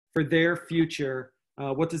for their future.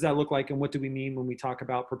 What does that look like, and what do we mean when we talk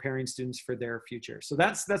about preparing students for their future? So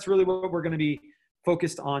that's really what we're going to be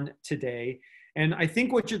focused on today. And I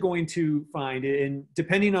think what you're going to find, and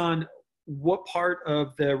depending on what part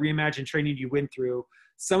of the Reimagine training you went through,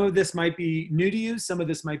 some of this might be new to you, some of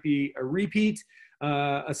this might be a repeat,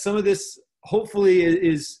 some of this hopefully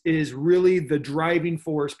is really the driving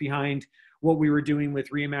force behind what we were doing with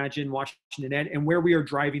Reimagine Washington Ed and where we are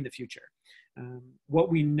driving the future. What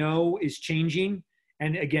we know is changing.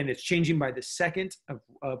 And again, it's changing by the second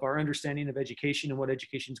of our understanding of education and what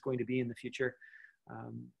education is going to be in the future.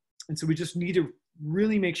 And so we just need to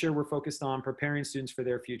really make sure we're focused on preparing students for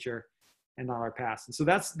their future and not our past. And so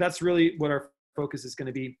that's really what our focus is going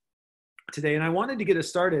to be today. And I wanted to get us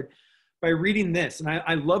started by reading this. And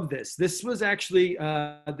I love this. This was actually,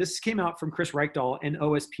 this came out from Chris Reichdahl and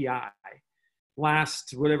OSPI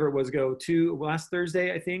last, whatever it was last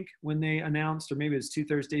Thursday, I think, when they announced, or maybe it was 2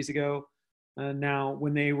 Thursdays ago now,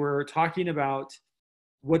 when they were talking about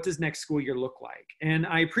what does next school year look like. And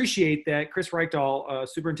I appreciate that Chris Reichdahl,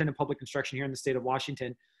 Superintendent of Public Instruction here in the state of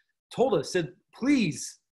Washington, said,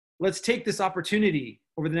 please, let's take this opportunity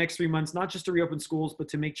over the next 3 months, not just to reopen schools, but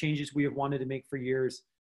to make changes we have wanted to make for years,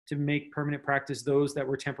 to make permanent practice those that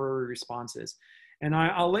were temporary responses. And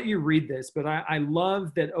I'll let you read this, but I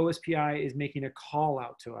love that OSPI is making a call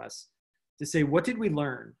out to us to say, what did we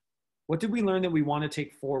learn? What did we learn that we want to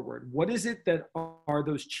take forward? What is it that are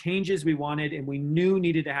those changes we wanted and we knew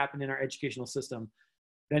needed to happen in our educational system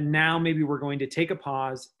that now maybe we're going to take a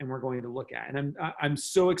pause and we're going to look at? And I'm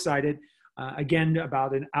so excited. Again,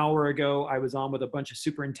 about an hour ago, I was on with a bunch of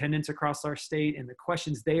superintendents across our state, and the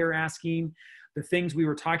questions they are asking, the things we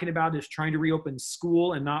were talking about is trying to reopen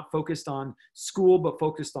school and not focused on school, but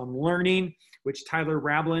focused on learning, which Tyler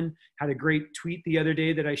Rablin had a great tweet the other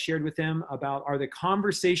day that I shared with him about, are the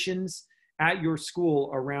conversations at your school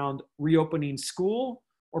around reopening school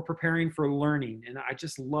or preparing for learning? And I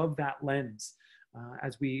just love that lens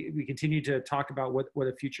as we continue to talk about what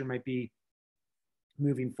a future might be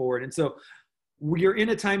moving forward. And so we are in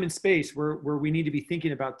a time and space where we need to be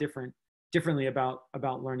thinking about differently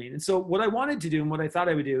about learning. And so what I wanted to do and what I thought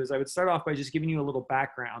I would do is I would start off by just giving you a little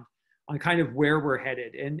background on kind of where we're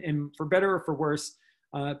headed. And for better or for worse,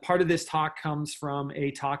 part of this talk comes from a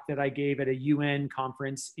talk that I gave at a UN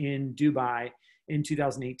conference in Dubai in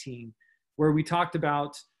 2018, where we talked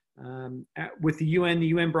about with the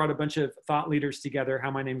UN brought a bunch of thought leaders together. How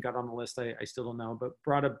my name got on the list, I still don't know, but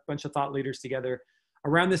brought a bunch of thought leaders together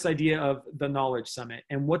around this idea of the Knowledge Summit.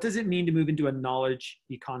 And what does it mean to move into a knowledge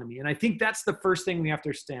economy? And I think that's the first thing we have to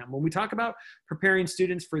understand. When we talk about preparing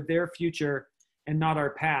students for their future and not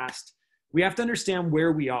our past, we have to understand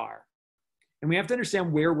where we are. And we have to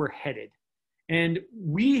understand where we're headed. And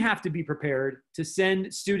we have to be prepared to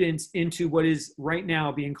send students into what is right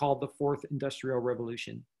now being called the fourth industrial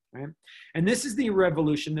revolution. Right? And this is the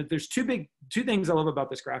revolution that there's two things I love about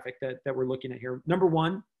this graphic that we're looking at here. Number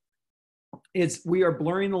one, is we are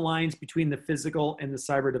blurring the lines between the physical and the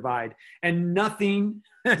cyber divide. And nothing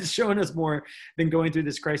has shown us more than going through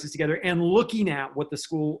this crisis together and looking at what the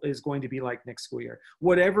school is going to be like next school year.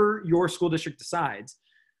 Whatever your school district decides,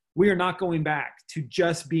 we are not going back to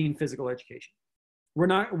just being physical education. We're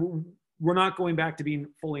not going back to being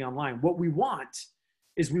fully online. What we want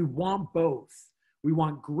is we want both. We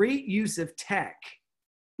want great use of tech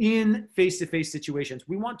in face-to-face situations.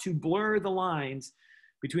 We want to blur the lines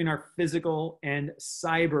between our physical and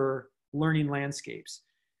cyber learning landscapes.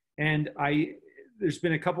 And there's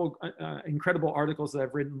been a couple incredible articles that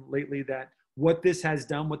I've written lately that what this has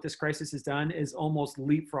done, what this crisis has done is almost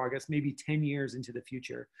leapfrog us maybe 10 years into the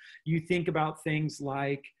future. You think about things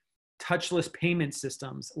like touchless payment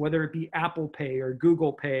systems, whether it be Apple Pay or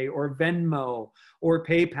Google Pay or Venmo or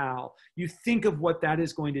PayPal. You think of what that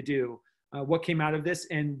is going to do, what came out of this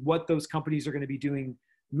and what those companies are going to be doing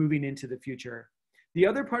moving into the future. The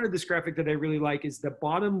other part of this graphic that I really like is the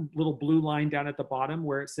bottom little blue line down at the bottom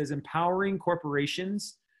where it says empowering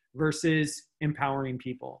corporations versus empowering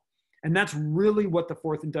people. And that's really what the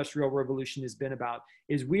fourth industrial revolution has been about,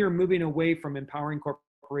 is we are moving away from empowering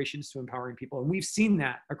corporations to empowering people. And we've seen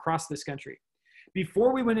that across this country.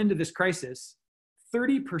 Before we went into this crisis,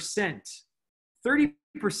 30%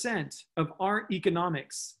 of our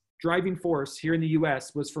economics driving force here in the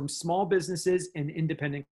US was from small businesses and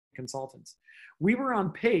independent consultants. We were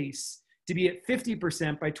on pace to be at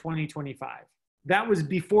 50% by 2025. That was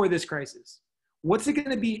before this crisis. What's it going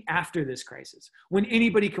to be after this crisis? When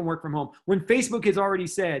anybody can work from home, when Facebook has already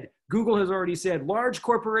said, Google has already said, large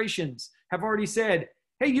corporations have already said,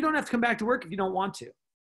 hey, you don't have to come back to work if you don't want to.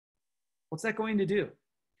 What's that going to do?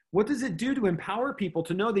 What does it do to empower people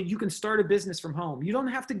to know that you can start a business from home? You don't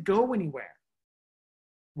have to go anywhere.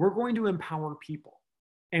 We're going to empower people.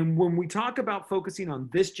 And when we talk about focusing on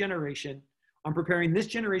this generation, on preparing this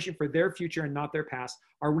generation for their future and not their past,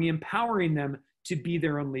 are we empowering them to be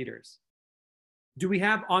their own leaders? Do we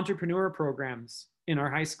have entrepreneur programs in our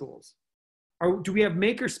high schools? Or do we have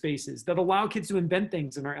maker spaces that allow kids to invent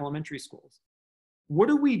things in our elementary schools? What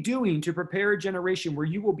are we doing to prepare a generation where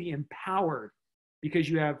you will be empowered because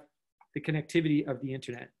you have the connectivity of the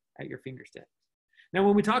internet at your fingertips? Now,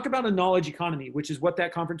 when we talk about a knowledge economy, which is what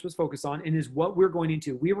that conference was focused on and is what we're going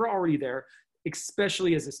into, we were already there,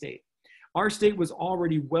 especially as a state. Our state was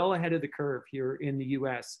already well ahead of the curve here in the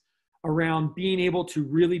US around being able to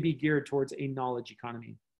really be geared towards a knowledge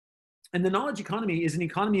economy. And the knowledge economy is an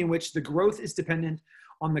economy in which the growth is dependent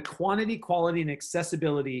on the quantity, quality, and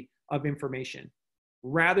accessibility of information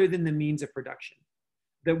rather than the means of production.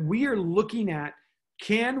 That we are looking at,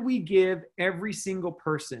 can we give every single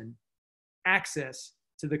person access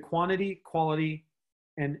to the quantity, quality,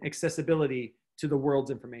 and accessibility to the world's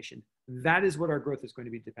information? That is what our growth is going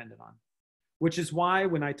to be dependent on. Which is why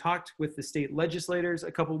when I talked with the state legislators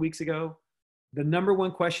a couple of weeks ago, the number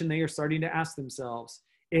one question they are starting to ask themselves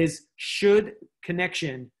is, should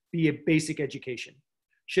connection be a basic education?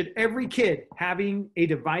 Should every kid having a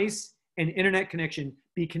device and internet connection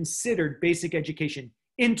be considered basic education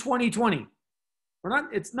in 2020?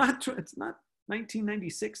 It's not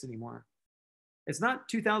 1996 anymore. It's not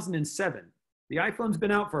 2007. The iPhone's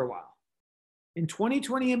been out for a while. In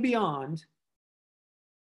 2020 and beyond,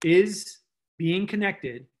 is being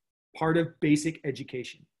connected part of basic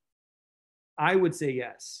education? I would say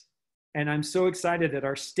yes. And I'm so excited that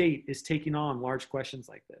our state is taking on large questions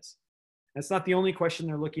like this. That's not the only question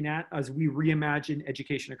they're looking at as we reimagine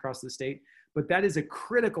education across the state, but that is a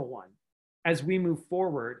critical one as we move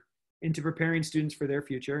forward into preparing students for their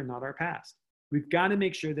future and not our past. We've got to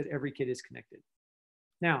make sure that every kid is connected.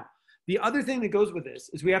 Now, the other thing that goes with this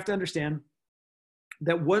is we have to understand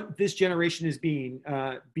that what this generation is being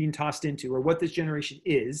tossed into, or what this generation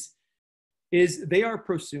is they are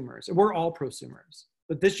prosumers. We're all prosumers.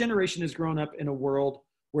 But this generation has grown up in a world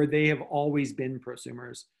where they have always been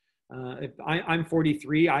prosumers. I'm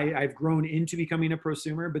 43. I've grown into becoming a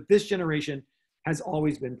prosumer, but this generation has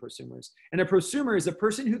always been prosumers. And a prosumer is a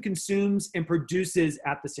person who consumes and produces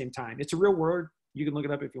at the same time. It's a real word. You can look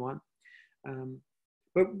it up if you want.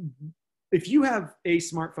 But if you have a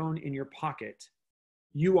smartphone in your pocket,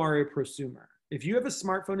 you are a prosumer. If you have a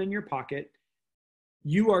smartphone in your pocket,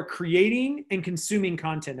 you are creating and consuming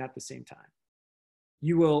content at the same time.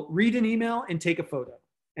 You will read an email and take a photo.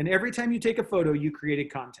 And every time you take a photo, you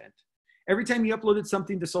created content. Every time you uploaded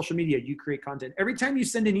something to social media, you create content. Every time you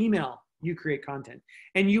send an email, you create content.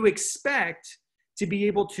 And you expect to be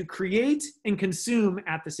able to create and consume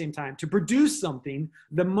at the same time, to produce something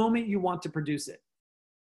the moment you want to produce it.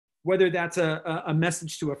 Whether that's a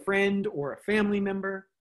message to a friend or a family member.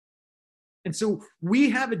 And so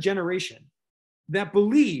we have a generation that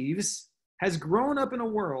believes, has grown up in a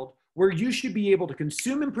world where you should be able to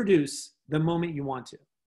consume and produce the moment you want to.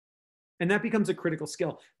 And that becomes a critical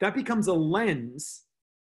skill. That becomes a lens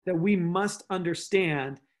that we must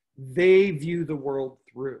understand they view the world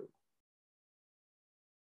through.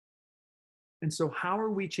 And so how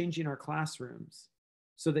are we changing our classrooms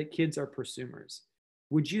so that kids are prosumers?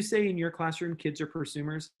 Would you say in your classroom, kids are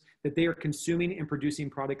prosumers, that they are consuming and producing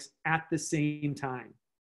products at the same time?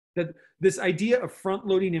 That this idea of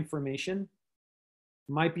front-loading information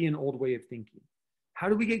might be an old way of thinking. How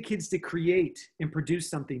do we get kids to create and produce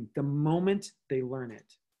something the moment they learn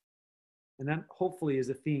it? And that hopefully is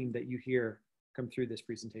a theme that you hear come through this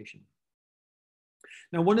presentation.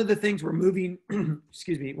 Now, one of the things we're moving,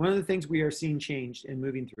 one of the things we are seeing changed and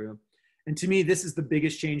moving through, and to me, this is the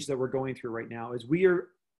biggest change that we're going through right now, is we are,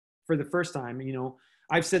 for the first time,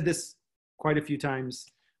 I've said this quite a few times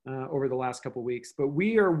over the last couple of weeks, but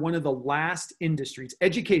we are one of the last industries,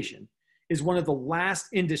 education is one of the last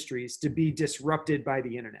industries to be disrupted by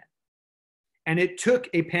the internet. And it took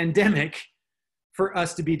a pandemic for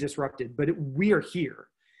us to be disrupted, but we are here.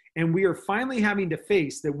 And we are finally having to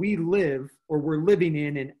face that we live, or we're living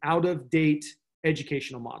in, an out-of-date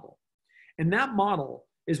educational model. And that model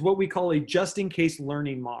is what we call a just-in-case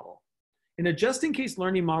learning model. In a just-in-case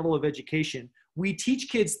learning model of education, we teach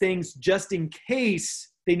kids things just in case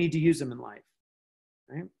they need to use them in life,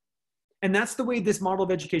 right? And that's the way this model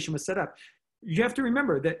of education was set up. You have to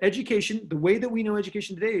remember that education, the way that we know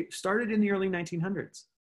education today, started in the early 1900s.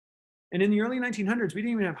 And in the early 1900s, we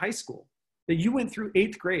didn't even have high school. That you went through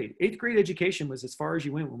 8th grade. 8th grade education was as far as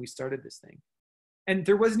you went when we started this thing. And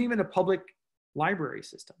there wasn't even a public library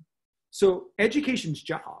system. So education's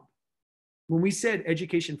job, when we said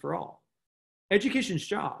education for all, education's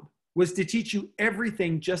job was to teach you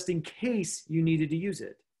everything just in case you needed to use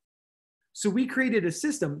it. So we created a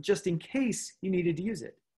system just in case you needed to use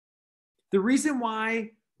it. The reason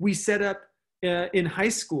why we set up in high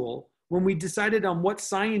school, when we decided on what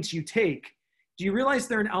science you take, do you realize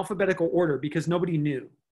they're in alphabetical order because nobody knew?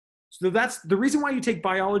 So that's the reason why you take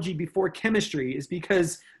biology before chemistry, is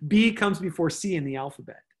because B comes before C in the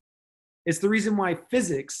alphabet. It's the reason why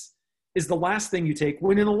physics is the last thing you take,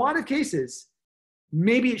 when in a lot of cases,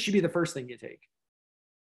 maybe it should be the first thing you take.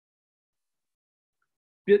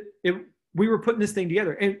 We were putting this thing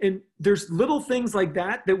together. And there's little things like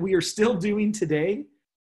that that we are still doing today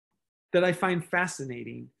that I find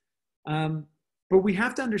fascinating. But we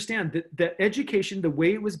have to understand that education, the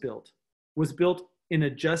way it was built in a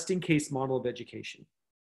just-in-case model of education.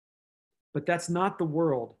 But that's not the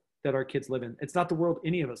world that our kids live in. It's not the world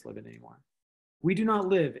any of us live in anymore. We do not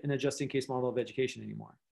live in a just-in-case model of education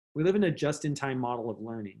anymore. We live in a just-in-time model of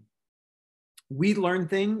learning. We learn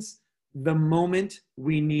things the moment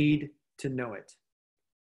we need to know it.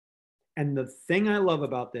 And the thing I love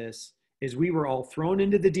about this is we were all thrown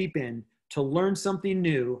into the deep end to learn something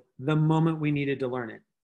new the moment we needed to learn it.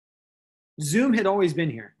 Zoom had always been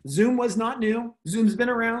here. Zoom was not new. Zoom's been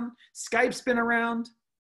around. Skype's been around.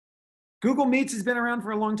 Google Meets has been around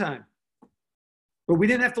for a long time. But we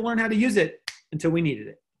didn't have to learn how to use it until we needed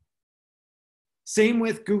it. Same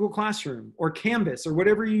with Google Classroom or Canvas or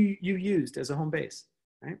whatever you used as a home base,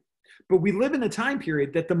 right? But we live in a time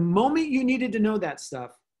period that the moment you needed to know that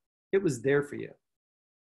stuff, it was there for you.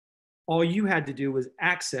 All you had to do was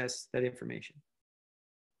access that information.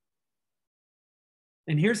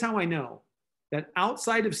 And here's how I know that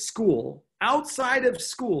outside of school,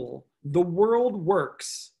 the world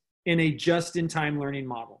works in a just-in-time learning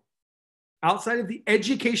model. Outside of the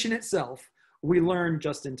education itself, we learn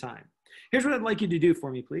just in time. Here's what I'd like you to do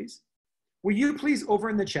for me, please. Will you please, over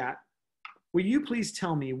in the chat, will you please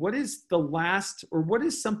tell me what is the last, or what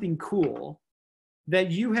is something cool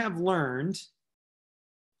that you have learned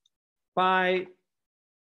by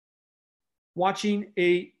watching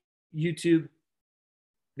a YouTube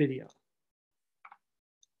video?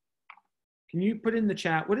 Can you put in the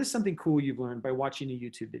chat, what is something cool you've learned by watching a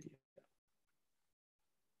YouTube video?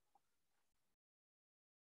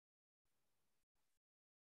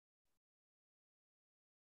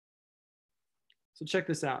 So check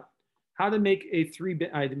this out. How to make a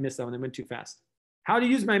 3-bit, I missed that one, I went too fast. How to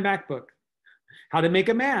use my MacBook. How to make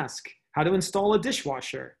a mask. How to install a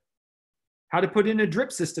dishwasher. How to put in a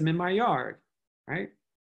drip system in my yard, right?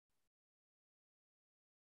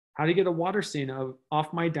 How to get a water stain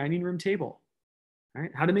off my dining room table,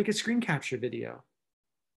 right? How to make a screen capture video.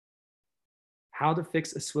 How to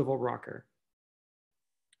fix a swivel rocker,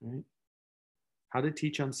 right? How to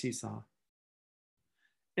teach on Seesaw.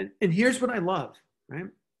 And here's what I love, right?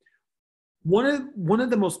 One of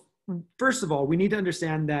the most, first of all, we need to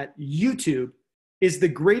understand that YouTube is the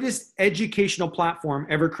greatest educational platform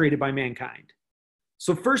ever created by mankind.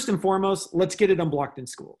 So first and foremost, let's get it unblocked in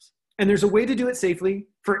schools. And there's a way to do it safely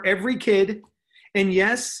for every kid. And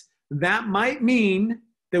yes, that might mean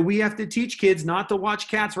that we have to teach kids not to watch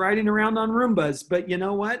cats riding around on Roombas. But you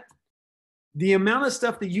know what? The amount of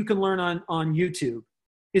stuff that you can learn on YouTube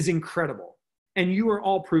is incredible. And you are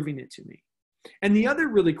all proving it to me. And the other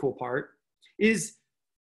really cool part is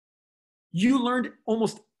you learned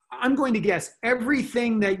almost, I'm going to guess,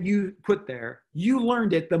 everything that you put there, you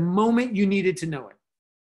learned it the moment you needed to know it.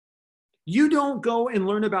 You don't go and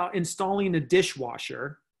learn about installing a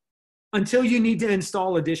dishwasher until you need to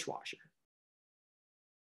install a dishwasher.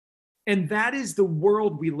 And that is the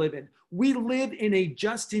world we live in. We live in a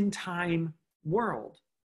just-in-time world.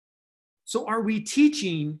 So are we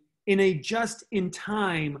teaching in a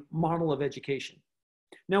just-in-time model of education?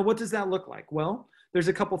 Now, what does that look like? Well, there's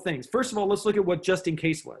a couple things. First of all, let's look at what just in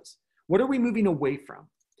case was. What are we moving away from?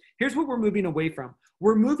 Here's what we're moving away from.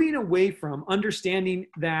 We're moving away from understanding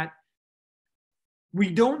that we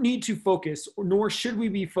don't need to focus, nor should we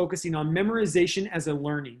be focusing on memorization as a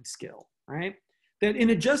learning skill, right? That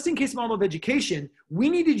in a just-in-case model of education, we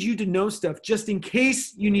needed you to know stuff just in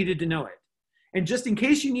case you needed to know it. And just in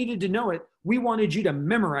case you needed to know it, we wanted you to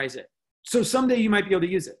memorize it. So someday you might be able to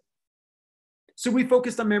use it. So we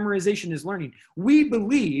focused on memorization as learning. We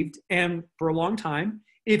believed, and for a long time,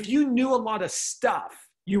 if you knew a lot of stuff,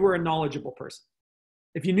 you were a knowledgeable person.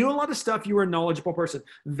 If you knew a lot of stuff, you were a knowledgeable person.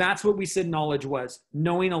 That's what we said knowledge was,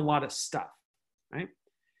 knowing a lot of stuff, right?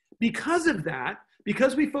 Because of that,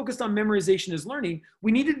 because we focused on memorization as learning,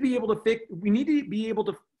 we needed to be able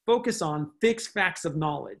to focus on fixed facts of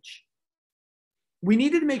knowledge. We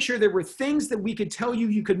needed to make sure there were things that we could tell you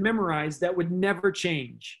you could memorize that would never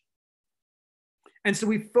change. And so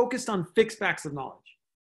we focused on fixed facts of knowledge.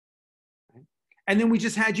 Right? And then we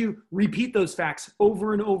just had you repeat those facts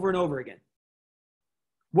over and over and over again.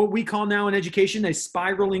 What we call now in education a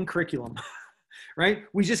spiraling curriculum, right?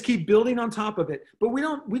 We just keep building on top of it, but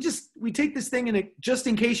we take this thing and just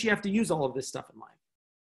in case you have to use all of this stuff in life.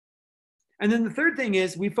 And then the third thing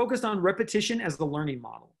is we focused on repetition as the learning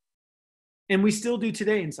model. And we still do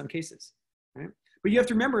today in some cases, right? But you have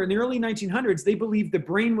to remember in the early 1900s, they believed the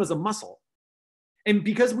brain was a muscle. And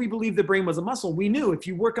because we believed the brain was a muscle, we knew if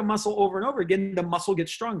you work a muscle over and over again, the muscle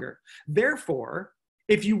gets stronger. Therefore,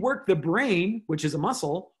 if you work the brain, which is a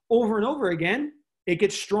muscle, over and over again, it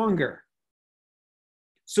gets stronger.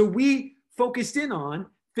 So we focused in on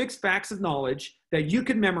fixed facts of knowledge that you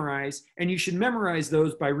could memorize, and you should memorize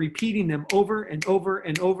those by repeating them over and over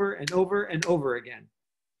and over and over and over again.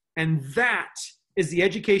 And that is the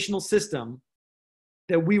educational system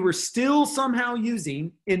that we were still somehow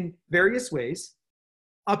using in various ways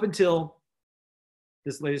up until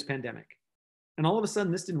this latest pandemic. And all of a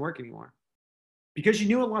sudden, this didn't work anymore. Because you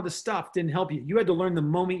knew a lot of stuff didn't help you. You had to learn the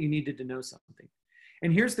moment you needed to know something.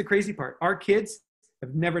 And here's the crazy part. Our kids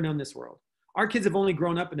have never known this world. Our kids have only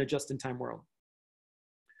grown up in a just-in-time world.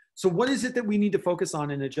 So what is it that we need to focus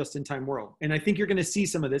on in a just-in-time world? And I think you're going to see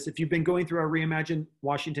some of this. If you've been going through our Reimagine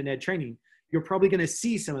Washington Ed training, you're probably going to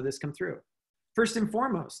see some of this come through. First and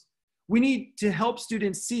foremost, we need to help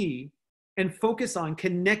students see and focus on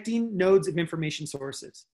connecting nodes of information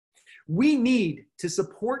sources. We need to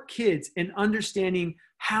support kids in understanding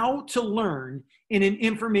how to learn in an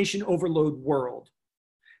information overload world.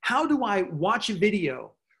 How do I watch a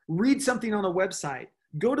video, read something on a website,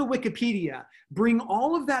 go to Wikipedia, bring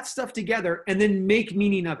all of that stuff together, and then make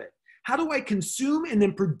meaning of it? How do I consume and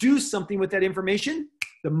then produce something with that information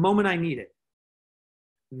the moment I need it?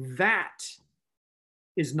 That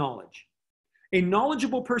is knowledge. A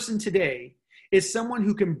knowledgeable person today is someone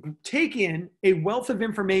who can take in a wealth of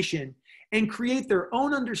information and create their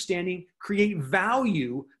own understanding, create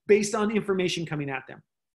value based on information coming at them.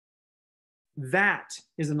 That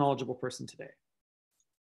is a knowledgeable person today.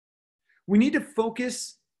 We need to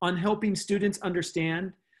focus on helping students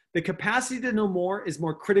understand the capacity to know more is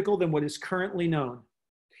more critical than what is currently known.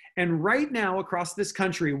 And right now across this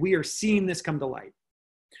country, we are seeing this come to light.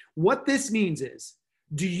 What this means is,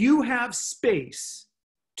 do you have space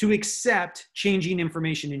to accept changing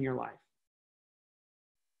information in your life?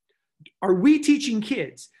 Are we teaching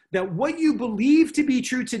kids that what you believe to be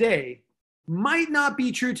true today might not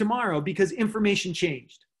be true tomorrow because information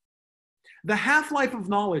changed? The half-life of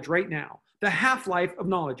knowledge right now, the half-life of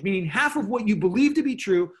knowledge, meaning half of what you believe to be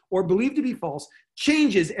true or believe to be false,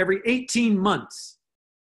 changes every 18 months.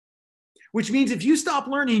 Which means if you stop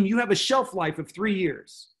learning, you have a shelf life of 3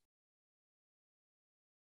 years.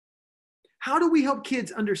 How do we help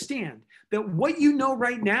kids understand that what you know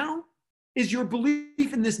right now is your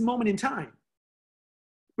belief in this moment in time?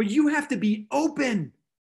 But you have to be open.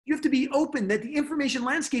 You have to be open that the information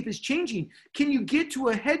landscape is changing. Can you get to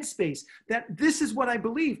a headspace that this is what I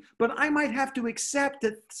believe, but I might have to accept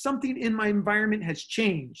that something in my environment has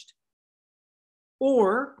changed?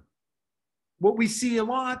 Or what we see a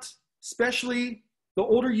lot, especially the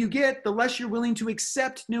older you get, the less you're willing to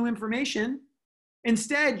accept new information.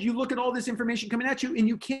 Instead, you look at all this information coming at you and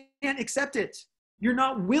you can't accept it. You're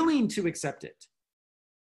not willing to accept it,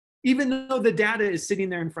 even though the data is sitting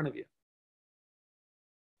there in front of you.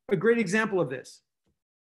 A great example of this.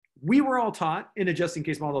 We were all taught in a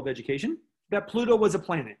just-in-case model of education that Pluto was a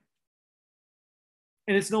planet.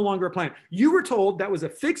 And it's no longer a planet. You were told that was a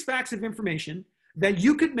fixed facts of information that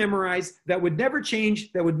you could memorize, that would never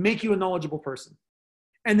change, that would make you a knowledgeable person.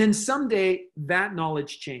 And then someday that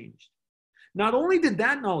knowledge changed. Not only did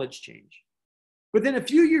that knowledge change, but then a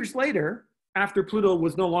few years later, after Pluto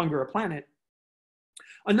was no longer a planet,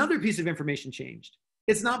 another piece of information changed.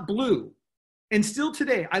 It's not blue. And still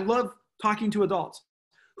today, I love talking to adults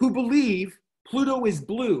who believe Pluto is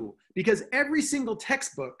blue because every single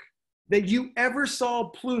textbook that you ever saw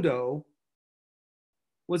Pluto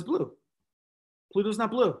was blue. Pluto's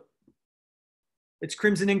not blue. It's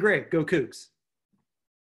crimson and gray. Go Cougs.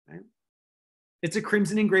 Right? It's a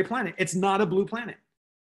crimson and gray planet. It's not a blue planet.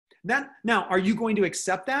 Now, are you going to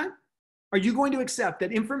accept that? Are you going to accept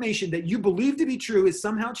that information that you believe to be true is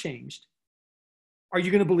somehow changed? Are you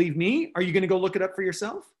going to believe me? Are you going to go look it up for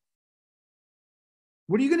yourself?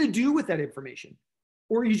 What are you going to do with that information?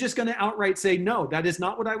 Or are you just going to outright say, no, that is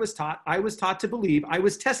not what I was taught. I was taught to believe. I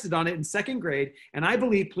was tested on it in second grade, and I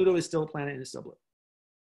believe Pluto is still a planet and is still blue.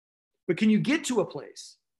 But can you get to a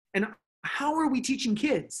place? And how are we teaching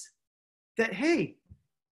kids that, hey,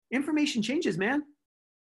 information changes, man.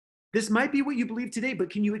 This might be what you believe today, but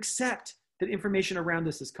can you accept that information around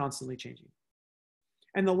us is constantly changing?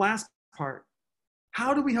 And the last part,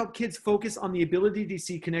 how do we help kids focus on the ability to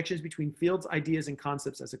see connections between fields, ideas, and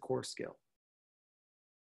concepts as a core skill?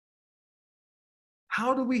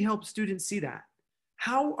 How do we help students see that?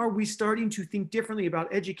 How are we starting to think differently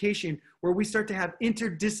about education where we start to have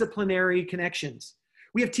interdisciplinary connections?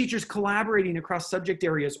 We have teachers collaborating across subject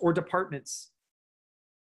areas or departments.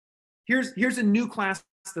 Here's a new class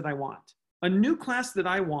that I want. A new class that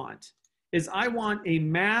I want is I want a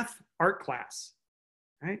math art class,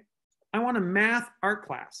 right? I want a math art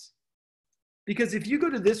class. Because if you go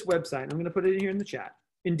to this website, I'm going to put it here in the chat,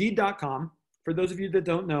 Indeed.com, for those of you that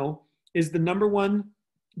don't know, is the #1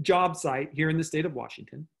 job site here in the state of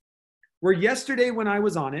Washington, where yesterday when I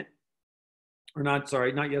was on it, or not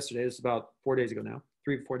yesterday, it's about 4 days ago now,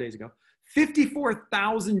 3 or 4 days ago,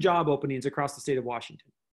 54,000 job openings across the state of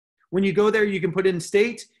Washington. When you go there, you can put in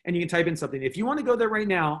state and you can type in something. If you want to go there right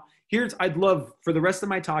now, I'd love for the rest of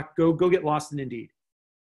my talk, go get lost in Indeed.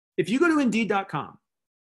 If you go to Indeed.com,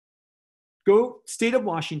 go state of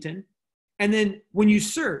Washington, and then when you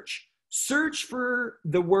search for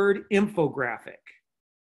the word infographic.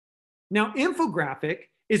 Now, infographic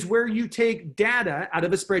is where you take data out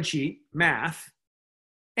of a spreadsheet, math,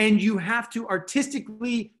 and you have to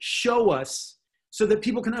artistically show us so that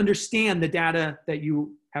people can understand the data that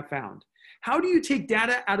you have found. How do you take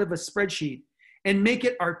data out of a spreadsheet and make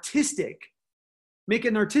it artistic, make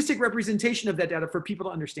an artistic representation of that data for people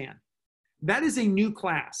to understand? That is a new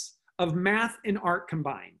class of math and art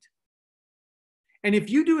combined. And if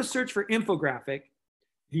you do a search for infographic,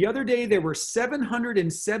 the other day there were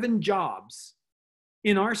 707 jobs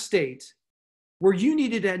in our state where you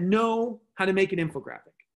needed to know how to make an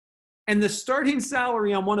infographic. And the starting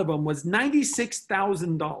salary on one of them was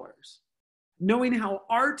 $96,000, knowing how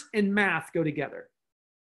art and math go together.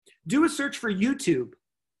 Do a search for YouTube.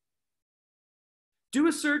 Do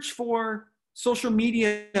a search for social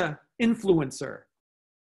media influencer.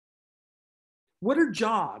 What are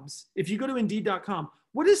jobs? If you go to Indeed.com,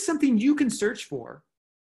 what is something you can search for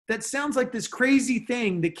that sounds like this crazy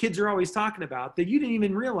thing that kids are always talking about that you didn't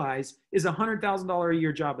even realize is a $100,000 a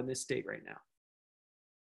year job in this state right now?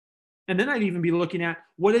 And then I'd even be looking at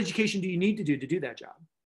what education do you need to do that job?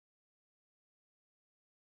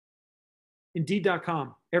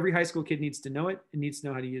 Indeed.com, every high school kid needs to know it and needs to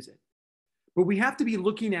know how to use it. But we have to be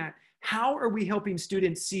looking at how are we helping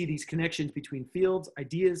students see these connections between fields,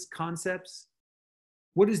 ideas, concepts?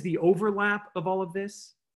 What is the overlap of all of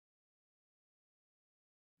this?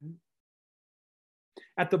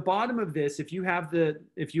 At the bottom of this, if you have the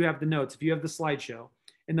notes, if you have the slideshow,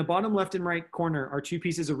 in the bottom left and right corner are 2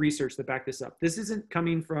 pieces of research that back this up. This isn't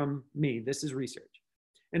coming from me, this is research.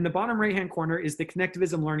 In the bottom right-hand corner is the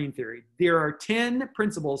connectivism learning theory. There are 10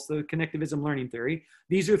 principles to the connectivism learning theory.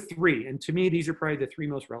 These are 3, and to me, these are probably the 3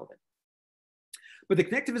 most relevant. But the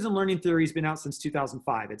connectivism learning theory has been out since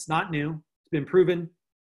 2005. It's not new, it's been proven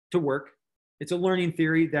to work. It's a learning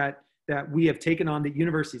theory that we have taken on, that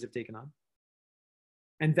universities have taken on.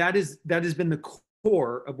 And that has been the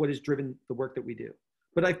core of what has driven the work that we do.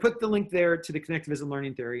 But I put the link there to the connectivism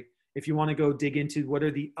learning theory if you want to go dig into what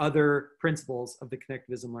are the other principles of the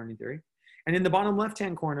connectivism learning theory. And in the bottom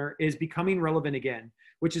left-hand corner is Becoming Relevant Again,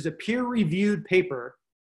 which is a peer-reviewed paper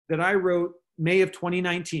that I wrote May of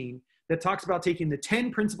 2019 that talks about taking the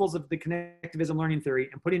 10 principles of the connectivism learning theory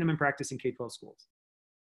and putting them in practice in K-12 schools.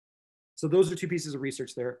 So those are 2 pieces of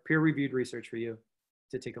research there, peer-reviewed research for you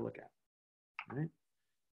to take a look at. All right.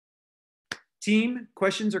 Team,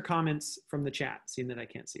 questions or comments from the chat, seeing that I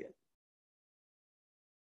can't see it?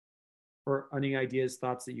 Or any ideas,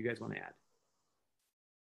 thoughts that you guys want to add?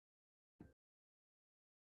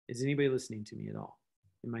 Is anybody listening to me at all?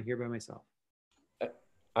 Am I here by myself?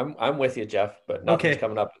 I'm with you, Jeff, but nothing's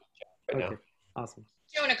coming up right now. Awesome.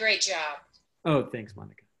 Doing a great job. Oh, thanks,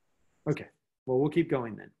 Monica. Okay, well, we'll keep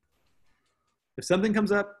going then. If something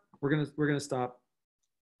comes up, we're gonna stop.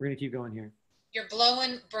 We're gonna keep going here. You're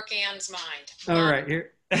blowing Brooke Ann's mind. All right,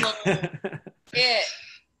 here. It.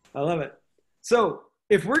 I love it. So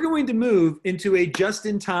if we're going to move into a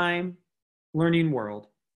just-in-time learning world,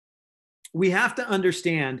 we have to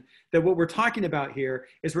understand that what we're talking about here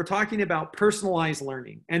is we're talking about personalized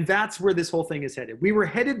learning. And that's where this whole thing is headed. We were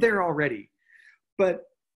headed there already. But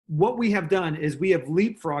what we have done is we have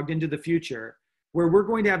leapfrogged into the future where we're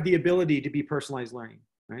going to have the ability to be personalized learning,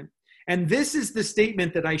 right? And this is the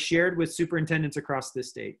statement that I shared with superintendents across this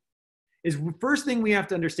state. Is the first thing we have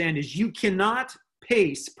to understand is you cannot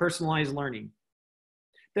pace personalized learning.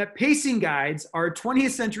 That pacing guides are a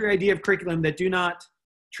 20th century idea of curriculum that do not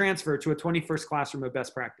transfer to a 21st classroom of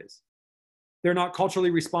best practice. They're not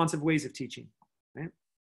culturally responsive ways of teaching, right?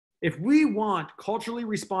 If we want culturally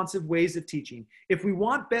responsive ways of teaching, if we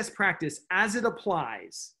want best practice as it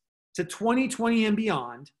applies to 2020 and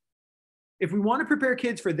beyond, if we want to prepare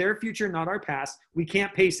kids for their future, not our past, we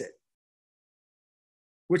can't pace it.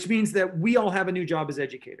 Which means that we all have a new job as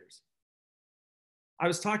educators. I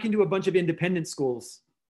was talking to a bunch of independent schools,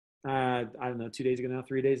 I don't know, 2 days ago now,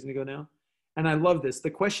 3 days ago now. And I love this. The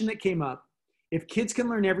question that came up, if kids can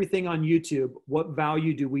learn everything on YouTube, what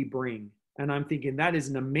value do we bring? And I'm thinking that is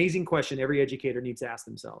an amazing question every educator needs to ask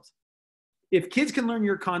themselves. If kids can learn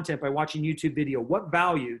your content by watching YouTube video, what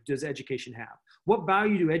value does education have? What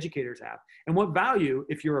value do educators have? And what value,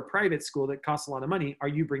 if you're a private school that costs a lot of money, are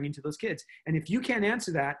you bringing to those kids? And if you can't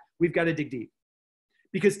answer that, we've got to dig deep.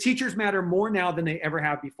 Because teachers matter more now than they ever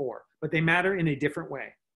have before, but they matter in a different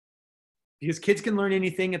way. Because kids can learn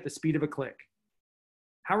anything at the speed of a click.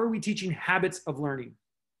 How are we teaching habits of learning?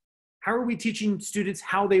 How are we teaching students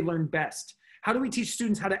how they learn best? How do we teach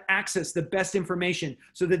students how to access the best information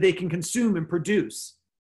so that they can consume and produce?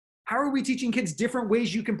 How are we teaching kids different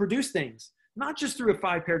ways you can produce things? Not just through a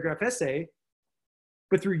 5-paragraph essay,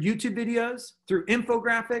 but through YouTube videos, through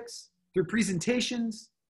infographics, through presentations.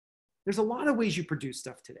 There's a lot of ways you produce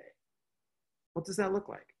stuff today. What does that look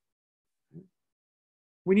like?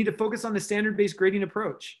 We need to focus on the standard-based grading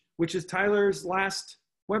approach, which is Tyler's last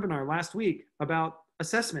webinar last week about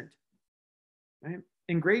assessment, right?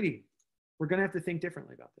 And grading. We're going to have to think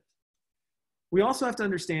differently about this. We also have to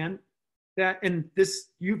understand that, and this,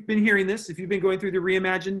 you've been hearing this, if you've been going through the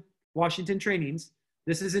Reimagine Washington trainings,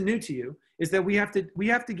 this isn't new to you, is that we have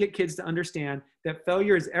to get kids to understand that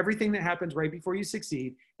failure is everything that happens right before you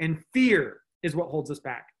succeed, and fear is what holds us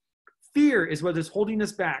back. Fear is what is holding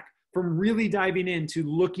us back from really diving into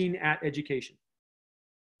looking at education.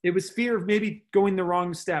 It was fear of maybe going the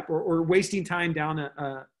wrong step or wasting time down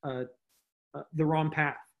the wrong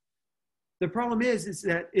path. The problem is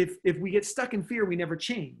that if we get stuck in fear, we never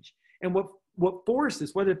change. And what forced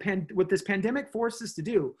us, what this pandemic forced us to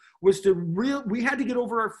do was we had to get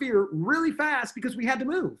over our fear really fast because we had to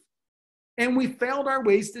move. And we failed our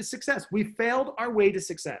ways to success. We failed our way to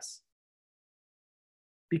success.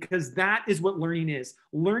 Because that is what learning is.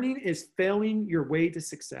 Learning is failing your way to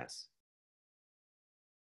success.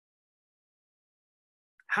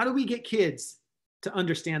 How do we get kids to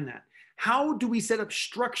understand that? How do we set up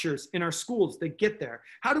structures in our schools that get there?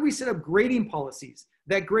 How do we set up grading policies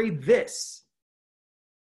that grade this?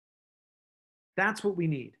 That's what we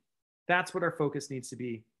need. That's what our focus needs to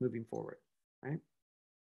be moving forward, right?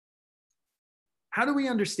 How do we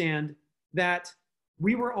understand that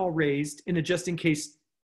we were all raised in a just-in-case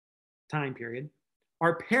time period?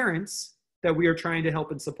 Our parents that we are trying to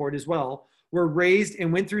help and support as well were raised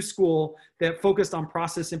and went through school that focused on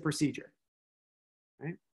process and procedure,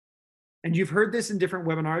 right? And you've heard this in different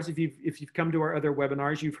webinars. If you've come to our other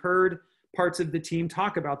webinars, you've heard parts of the team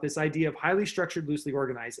talk about this idea of highly structured, loosely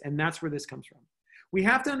organized, and that's where this comes from. We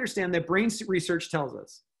have to understand that brain research tells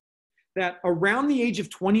us that around the age of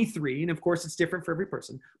 23, and of course it's different for every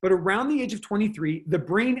person, but around the age of 23, the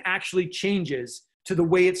brain actually changes to the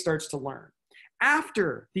way it starts to learn.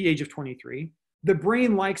 After the age of 23, the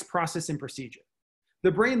brain likes process and procedure.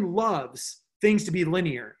 The brain loves things to be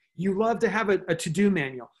linear. You love to have a to-do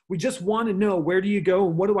manual. We just want to know, where do you go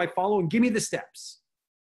and what do I follow, and give me the steps.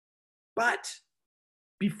 But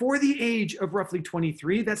before the age of roughly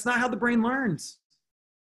 23, that's not how the brain learns.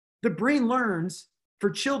 The brain learns for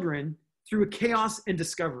children through chaos and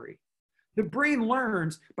discovery. The brain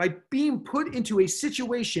learns by being put into a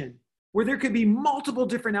situation where there could be multiple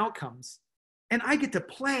different outcomes, and I get to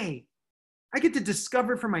play. I get to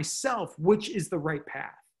discover for myself which is the right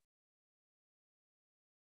path.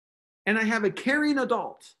 And I have a caring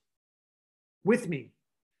adult with me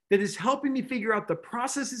that is helping me figure out the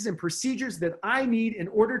processes and procedures that I need in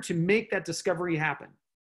order to make that discovery happen.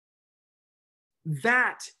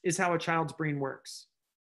 That is how a child's brain works.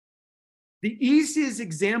 The easiest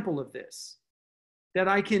example of this that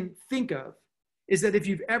I can think of is that if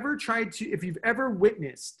you've ever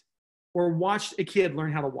witnessed or watched a kid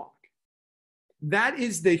learn how to walk, that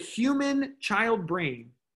is the human child brain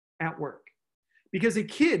at work. Because a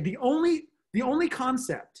kid, the only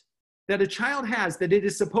concept that a child has that it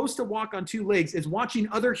is supposed to walk on two legs is watching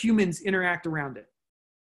other humans interact around it.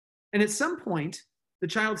 And at some point, the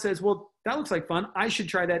child says, well, that looks like fun. I should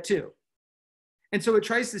try that too. And so it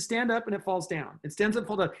tries to stand up and it falls down. It stands up,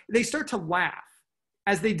 falls down. They start to laugh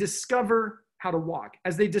as they discover how to walk,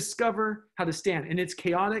 as they discover how to stand. And it's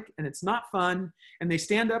chaotic and it's not fun. And they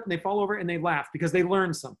stand up and they fall over and they laugh because they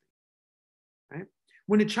learned something, right?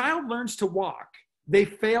 When a child learns to walk, they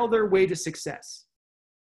fail their way to success.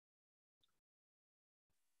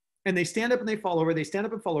 And they stand up and they fall over, they stand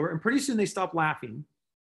up and fall over, and pretty soon they stop laughing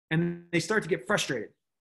and they start to get frustrated.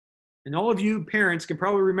 And all of you parents can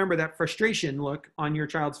probably remember that frustration look on your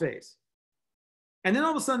child's face. And then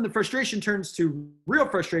all of a sudden the frustration turns to real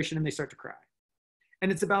frustration and they start to cry.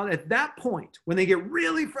 And it's about at that point when they get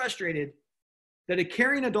really frustrated that a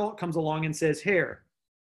caring adult comes along and says, here,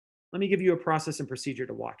 let me give you a process and procedure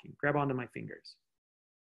to walking. Grab onto my fingers.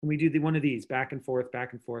 And we do one of these, back and forth,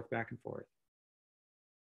 back and forth, back and forth.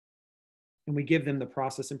 And we give them the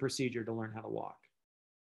process and procedure to learn how to walk.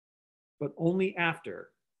 But only after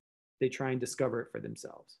they try and discover it for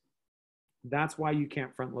themselves. That's why you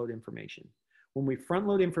can't front load information. When we front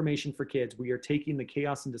load information for kids, we are taking the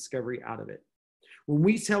chaos and discovery out of it. When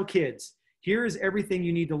we tell kids, here is everything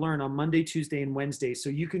you need to learn on Monday, Tuesday, and Wednesday, so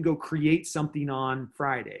you can go create something on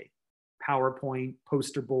Friday. PowerPoint,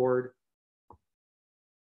 poster board,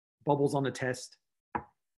 bubbles on the test.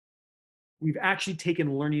 We've actually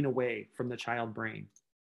taken learning away from the child brain.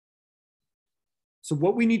 So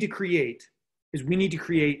what we need to create is we need to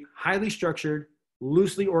create highly structured,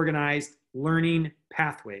 loosely organized learning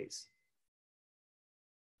pathways.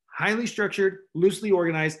 Highly structured, loosely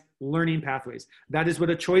organized learning pathways. That is what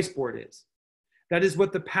a choice board is. That is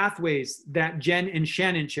what the pathways that Jen and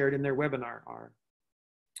Shannon shared in their webinar are.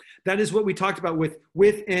 That is what we talked about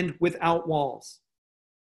with and without walls.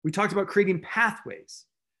 We talked about creating pathways.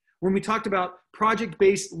 When we talked about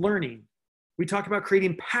project-based learning, we talked about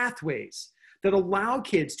creating pathways that allow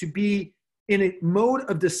kids to be in a mode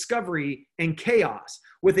of discovery and chaos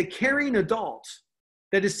with a caring adult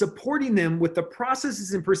that is supporting them with the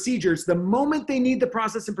processes and procedures the moment they need the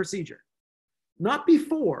process and procedure. Not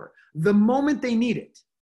before, the moment they need it.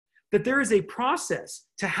 That there is a process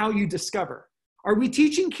to how you discover. Are we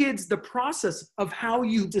teaching kids the process of how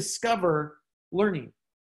you discover learning?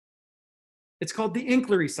 It's called the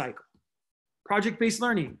inquiry cycle. Project-based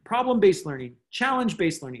learning, problem-based learning,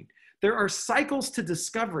 challenge-based learning. There are cycles to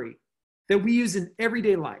discovery that we use in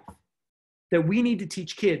everyday life that we need to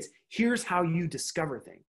teach kids. Here's how you discover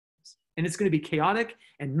things. And it's going to be chaotic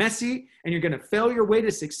and messy, and you're going to fail your way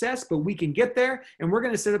to success, but we can get there, and we're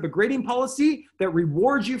going to set up a grading policy that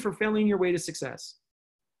rewards you for failing your way to success.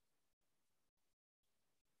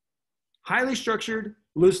 Highly structured,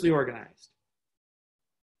 loosely organized,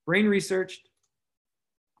 brain researched,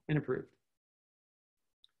 and approved.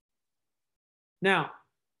 Now,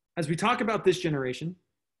 as we talk about this generation,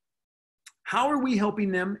 how are we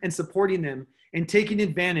helping them and supporting them and taking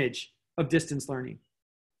advantage of distance learning?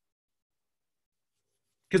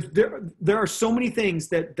 Because there are so many things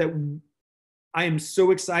that I am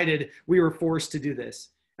so excited we were forced to do this.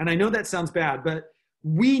 And I know that sounds bad, but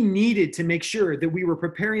we needed to make sure that we were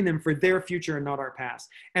preparing them for their future and not our past.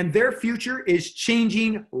 And their future is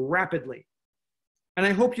changing rapidly. And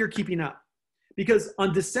I hope you're keeping up. Because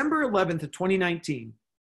on December 11th of 2019,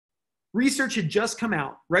 research had just come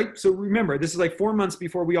out, right? So remember, this is like 4 months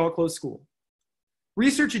before we all closed school.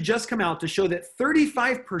 Research had just come out to show that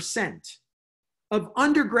 35% of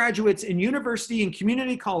undergraduates in university and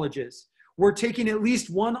community colleges were taking at least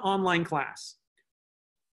one online class.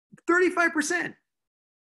 35%.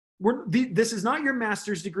 This is not your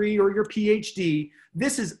master's degree or your PhD.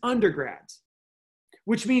 This is undergrads,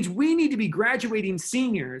 which means we need to be graduating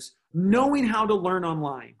seniors knowing how to learn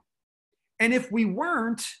online. And if we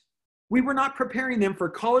weren't, we were not preparing them for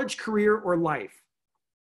college, career, or life.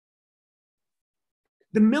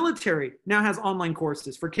 The military now has online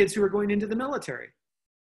courses for kids who are going into the military.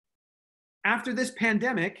 After this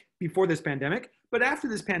pandemic, before this pandemic, but after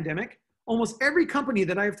this pandemic, almost every company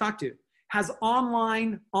that I have talked to has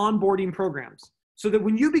online onboarding programs. So that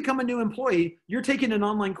when you become a new employee, you're taking an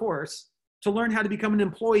online course to learn how to become an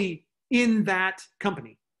employee in that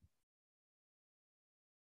company.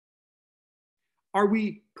 Are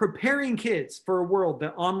we preparing kids for a world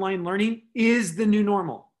that online learning is the new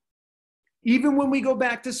normal? Even when we go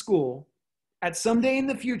back to school, at some day in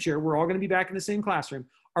the future, we're all going to be back in the same classroom.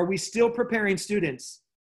 Are we still preparing students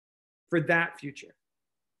for that future?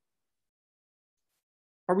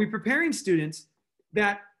 Are we preparing students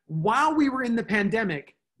that while we were in the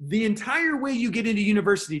pandemic, the entire way you get into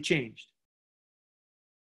university changed?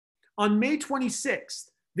 On May 26th,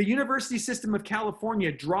 the University System of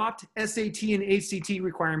California dropped SAT and ACT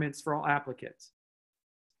requirements for all applicants.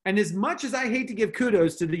 And as much as I hate to give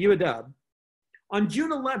kudos to the U of W, on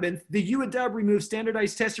June 11th, the U of W removed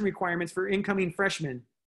standardized testing requirements for incoming freshmen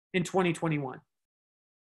in 2021.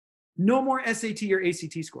 No more SAT or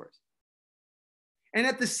ACT scores. And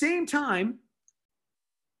at the same time,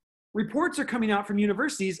 reports are coming out from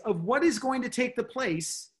universities of what is going to take the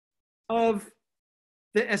place of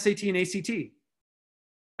the SAT and ACT.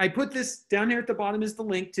 I put this down here at the bottom is the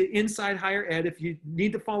link to Inside Higher Ed. If you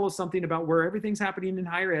need to follow something about where everything's happening in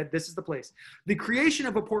higher ed, this is the place. The creation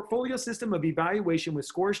of a portfolio system of evaluation with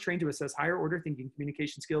scores trained to assess higher order thinking,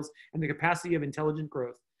 communication skills, and the capacity of intelligent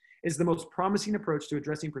growth is the most promising approach to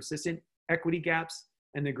addressing persistent equity gaps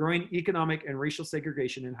and the growing economic and racial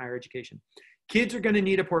segregation in higher education. Kids are going to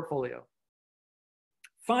need a portfolio.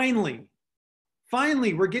 Finally,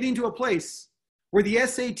 we're getting to a place where the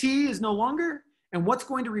SAT is no longer, and what's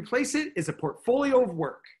going to replace it is a portfolio of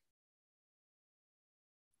work.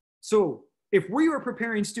 So if we are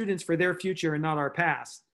preparing students for their future and not our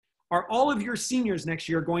past, are all of your seniors next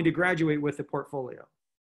year going to graduate with a portfolio?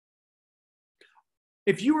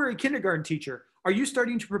 If you were a kindergarten teacher, are you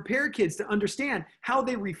starting to prepare kids to understand how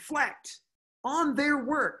they reflect on their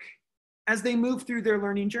work as they move through their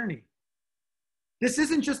learning journey? This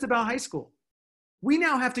isn't just about high school. We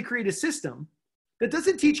now have to create a system that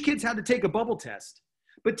doesn't teach kids how to take a bubble test,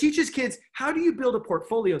 but teaches kids how do you build a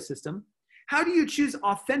portfolio system? How do you choose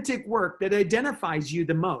authentic work that identifies you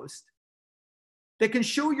the most, that can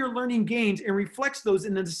show your learning gains and reflects those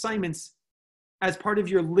in the assignments as part of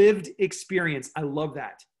your lived experience? I love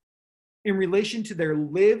that. In relation to their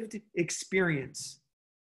lived experience.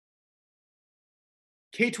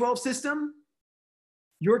 K-12 system,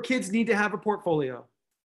 your kids need to have a portfolio.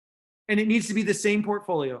 And it needs to be the same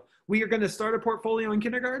portfolio. We are going to start a portfolio in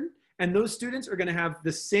kindergarten, and those students are going to have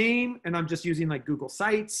the same, and I'm just using like Google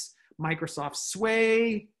Sites, Microsoft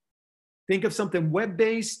Sway. Think of something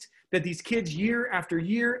web-based that these kids year after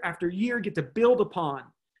year after year get to build upon,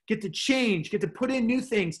 get to change, get to put in new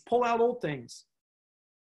things, pull out old things.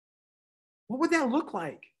 What would that look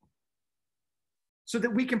like? So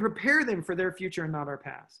that we can prepare them for their future and not our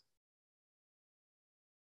past.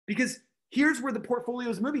 Because here's where the portfolio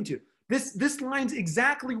is moving to. This lines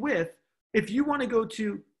exactly with, if you want to go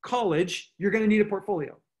to college, you're going to need a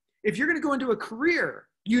portfolio. If you're going to go into a career,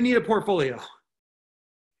 you need a portfolio.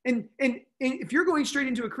 And if you're going straight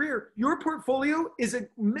into a career, your portfolio is an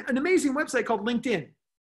amazing website called LinkedIn.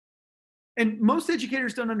 And most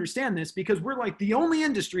educators don't understand this because we're like the only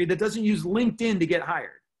industry that doesn't use LinkedIn to get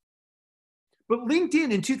hired. But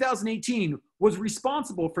LinkedIn in 2018 was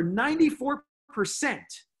responsible for 94%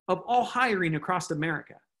 of all hiring across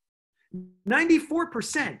America.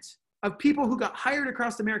 94% of people who got hired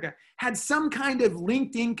across America had some kind of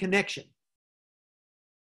LinkedIn connection.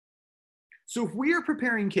 So if we are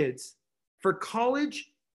preparing kids for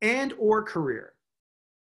college and or career,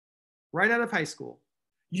 right out of high school,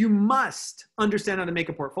 you must understand how to make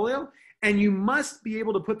a portfolio, and you must be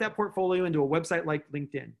able to put that portfolio into a website like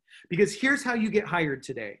LinkedIn. Because here's how you get hired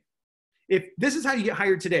today. If this is how you get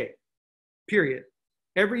hired today, period.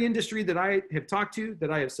 Every industry that I have talked to,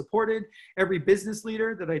 that I have supported, every business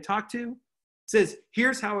leader that I talk to says,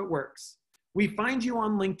 here's how it works. We find you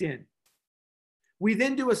on LinkedIn. We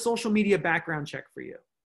then do a social media background check for you.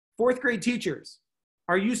 Fourth grade teachers,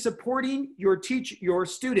 are you supporting your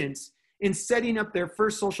students in setting up their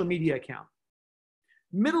first social media account?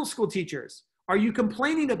 Middle school teachers, are you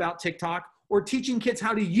complaining about TikTok or teaching kids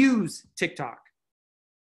how to use TikTok?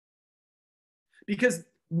 Because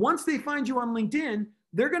once they find you on LinkedIn,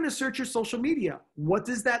 they're going to search your social media. What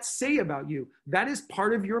does that say about you? That is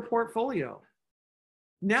part of your portfolio.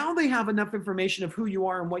 Now they have enough information of who you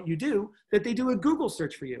are and what you do that they do a Google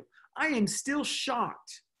search for you. I am still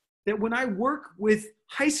shocked that when I work with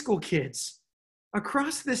high school kids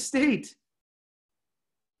across this state,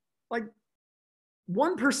 like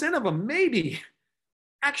 1% of them maybe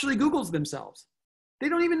actually Googles themselves. They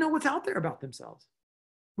don't even know what's out there about themselves.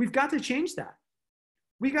 We've got to change that.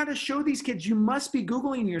 We got to show these kids you must be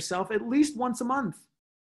Googling yourself at least once a month.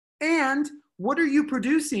 And what are you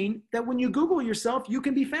producing that when you Google yourself, you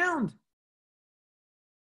can be found?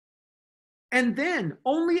 And then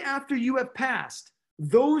only after you have passed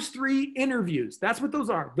those 3 interviews, that's what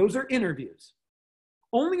those are. Those are interviews.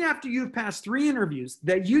 Only after you've passed 3 interviews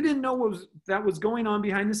that you didn't know what was going on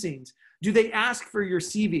behind the scenes, do they ask for your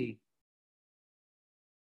CV.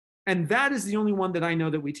 And that is the only one that I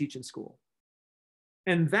know that we teach in school.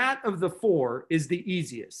 And that of the 4 is the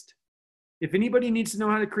easiest. If anybody needs to know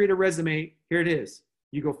how to create a resume, here it is.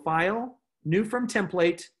 You go File, New from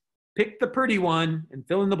Template, pick the pretty one, and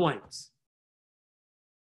fill in the blanks.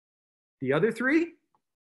 The other 3,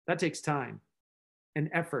 that takes time and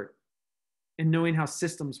effort and knowing how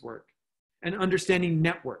systems work and understanding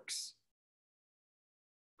networks.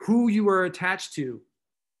 Who you are attached to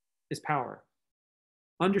is power.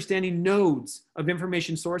 Understanding nodes of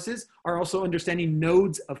information sources are also understanding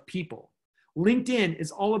nodes of people. LinkedIn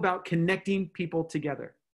is all about connecting people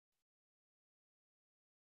together.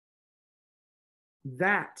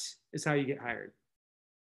 That is how you get hired.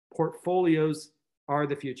 Portfolios are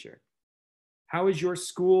the future. How is your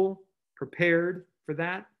school prepared for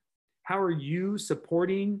that? How are you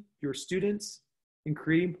supporting your students in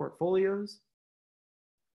creating portfolios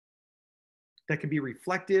that can be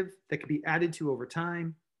reflective, that can be added to over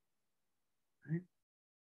time, right?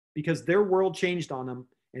 Because their world changed on them,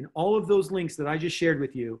 and all of those links that I just shared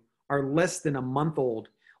with you are less than a month old.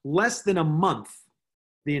 Less than a month,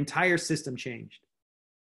 the entire system changed.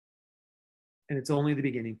 And it's only the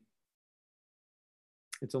beginning.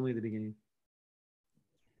 It's only the beginning.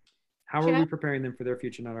 How are we preparing them for their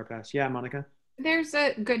future, not our past? Yeah, Monica? There's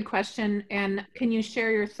a good question. And can you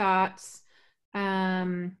share your thoughts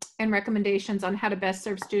and recommendations on how to best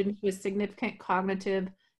serve students with significant cognitive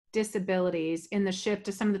disabilities in the shift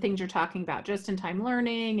to some of the things you're talking about, just-in-time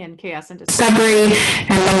learning and chaos and discovery and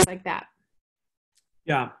things like that?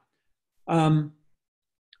 Yeah.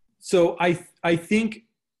 So I think,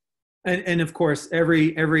 and of course,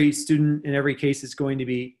 every student in every case is going to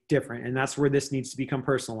be different, and that's where this needs to become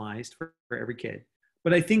personalized for every kid.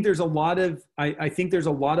 But I think there's a lot of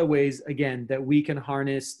ways, again, that we can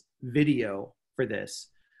harness video for this.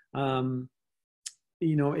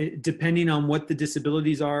 Depending on what the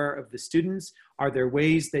disabilities are of the students, are there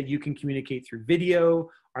ways that you can communicate through video?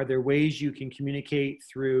 Are there ways you can communicate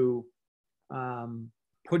through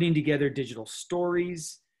putting together digital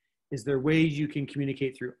stories? Is there ways you can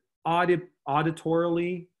communicate through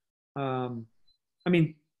auditorily?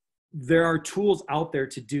 There are tools out there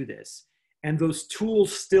to do this, and those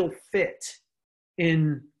tools still fit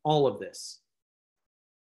in all of this.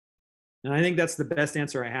 And I think that's the best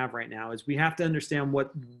answer I have right now, is we have to understand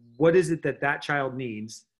what is it that child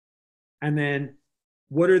needs, and then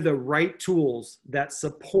what are the right tools that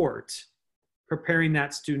support preparing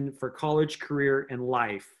that student for college, career, and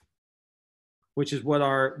life, which is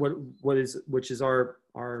our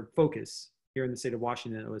focus here in the state of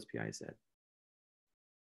Washington at OSPI said.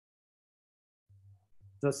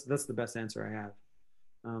 That's the best answer I have.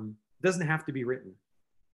 It doesn't have to be written,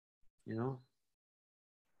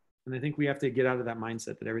 And I think we have to get out of that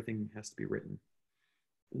mindset that everything has to be written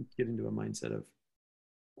and get into a mindset of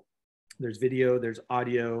there's video, there's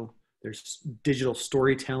audio, there's digital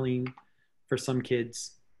storytelling for some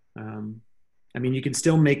kids. You can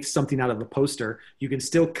still make something out of a poster. You can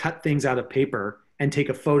still cut things out of paper and take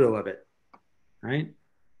a photo of it, right?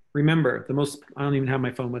 Remember, I don't even have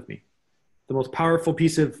my phone with me. The most powerful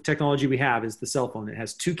piece of technology we have is the cell phone. It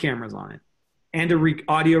has 2 cameras on it and a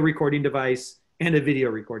audio recording device and a video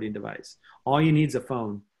recording device. All you need is a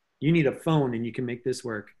phone. You need a phone and you can make this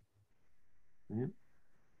work. Right?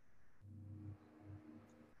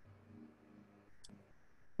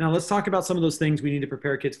 Now let's talk about some of those things we need to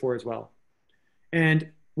prepare kids for as well.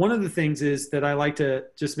 And one of the things is that I like to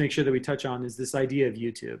just make sure that we touch on is this idea of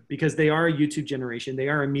YouTube, because they are a YouTube generation. They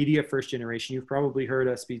are a media first generation. You've probably heard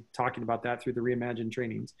us be talking about that through the Reimagined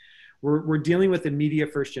trainings. We're dealing with a media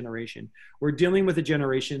first generation. We're dealing with a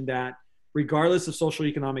generation that, regardless of social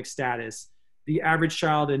economic status, the average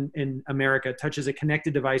child in America touches a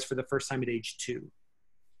connected device for the first time at age 2.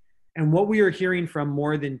 And what we are hearing from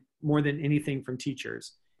more than anything from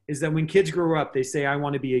teachers is that when kids grow up, they say, I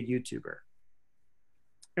want to be a YouTuber.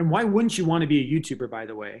 And why wouldn't you want to be a YouTuber, by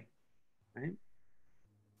the way, right?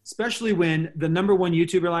 Especially when the #1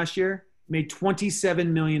 YouTuber last year made $27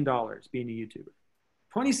 million being a YouTuber.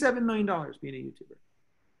 $27 million being a YouTuber.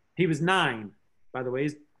 He was 9, by the way.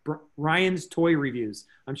 Ryan's Toy Reviews.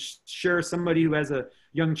 I'm sure somebody who has a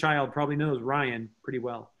young child probably knows Ryan pretty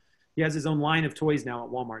well. He has his own line of toys now at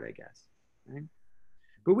Walmart, I guess. Right?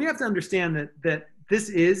 But we have to understand that this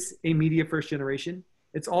is a media first generation.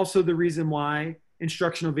 It's also the reason why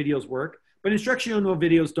instructional videos work. But instructional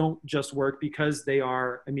videos don't just work because they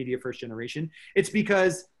are a media first generation. It's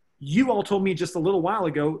because you all told me just a little while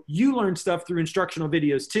ago, you learned stuff through instructional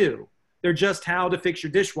videos too. They're just how to fix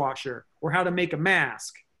your dishwasher, or how to make a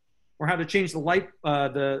mask, or how to change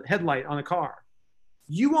the headlight on a car.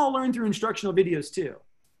 You all learn through instructional videos too,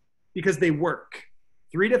 because they work.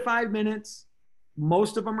 3 to 5 minutes.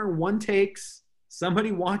 Most of them are one takes,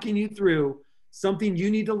 somebody walking you through something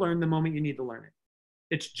you need to learn the moment you need to learn it.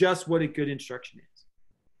 It's just what a good instruction is.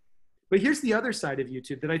 But here's the other side of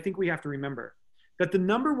YouTube that I think we have to remember, that the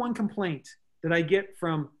 #1 complaint that I get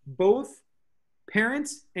from both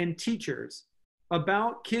parents and teachers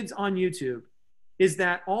about kids on YouTube is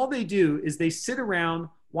that all they do is they sit around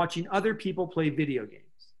watching other people play video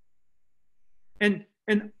games. And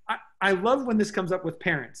I love when this comes up with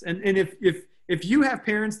parents. And if you have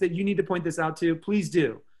parents that you need to point this out to, please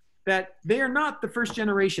do. That they are not the first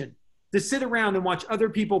generation to sit around and watch other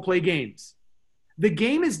people play games. The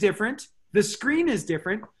game is different. The screen is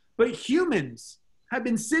different, but humans have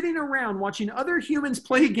been sitting around watching other humans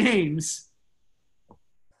play games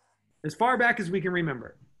as far back as we can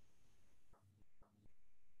remember.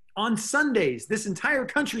 On Sundays, this entire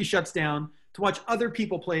country shuts down to watch other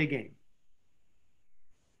people play a game.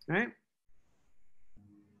 Right?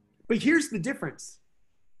 But here's the difference.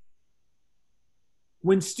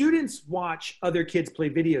 When students watch other kids play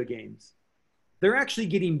video games, they're actually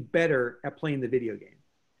getting better at playing the video game.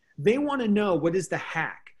 They want to know, what is the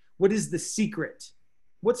hack? What is the secret?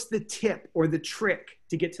 What's the tip or the trick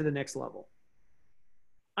to get to the next level?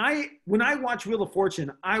 When I watch Wheel of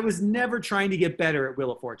Fortune, I was never trying to get better at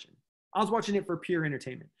Wheel of Fortune. I was watching it for pure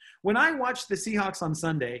entertainment. When I watch the Seahawks on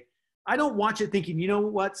Sunday, I don't watch it thinking, you know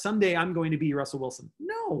what, someday I'm going to be Russell Wilson.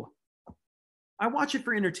 No. I watch it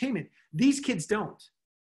for entertainment. These kids don't.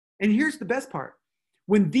 And here's the best part.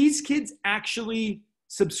 When these kids actually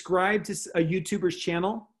subscribe to a YouTuber's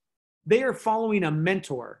channel, they are following a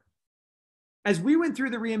mentor. As we went through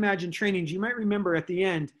the Reimagine trainings, you might remember at the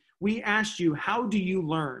end, we asked you, how do you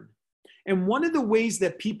learn? And one of the ways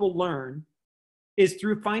that people learn is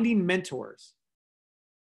through finding mentors.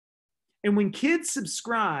 And when kids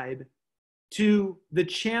subscribe to the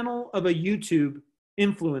channel of a YouTube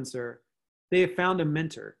influencer, they have found a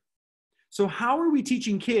mentor. So how are we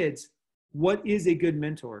teaching kids what is a good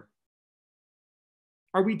mentor?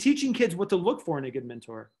 Are we teaching kids what to look for in a good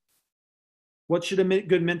mentor? What should a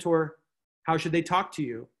good mentor, how should they talk to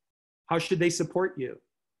you? How should they support you?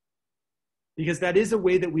 Because that is a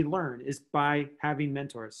way that we learn, is by having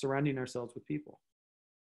mentors, surrounding ourselves with people.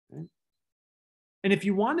 Right? And if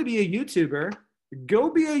you want to be a YouTuber, go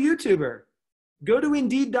be a YouTuber. Go to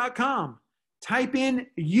Indeed.com, type in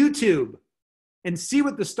YouTube, and see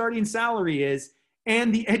what the starting salary is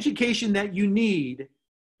and the education that you need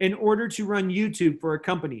in order to run YouTube for a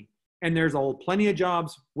company. And there's plenty of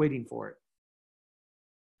jobs waiting for it.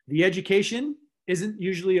 The education isn't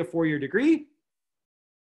usually a 4-year degree,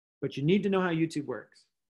 but you need to know how YouTube works.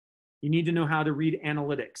 You need to know how to read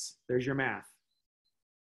analytics. There's your math.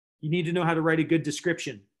 You need to know how to write a good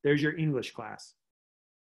description. There's your English class.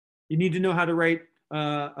 You need to know how to write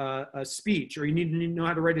a speech, or you need to know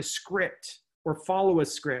how to write a script or follow a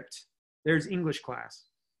script. There's English class.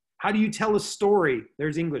 How do you tell a story?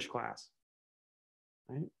 There's English class.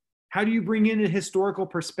 Right? How do you bring in a historical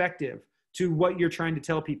perspective to what you're trying to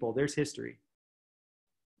tell people? There's history.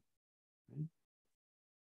 Right?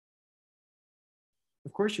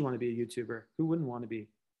 Of course you want to be a YouTuber. Who wouldn't want to be?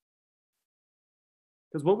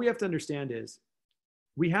 Because what we have to understand is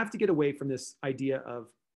we have to get away from this idea of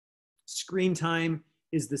screen time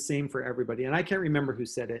is the same for everybody. And I can't remember who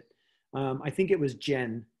said it. I think it was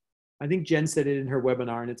Jen. I think Jen said it in her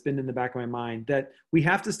webinar, and it's been in the back of my mind, that we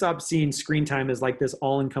have to stop seeing screen time as like this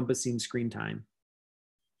all-encompassing screen time.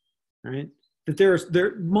 Right? That there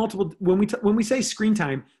are multiple, when we say screen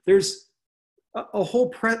time, there's a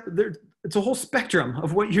whole it's a whole spectrum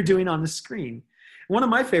of what you're doing on the screen. One of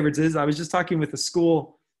my favorites is, I was just talking with a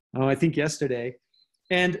school, I think yesterday,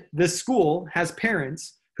 and the school has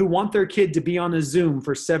parents who want their kid to be on a Zoom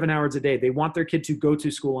for 7 hours a day. They want their kid to go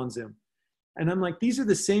to school on Zoom. And I'm like, these are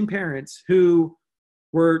the same parents who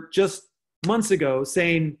were just months ago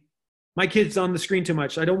saying, my kid's on the screen too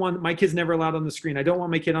much. My kid's never allowed on the screen. I don't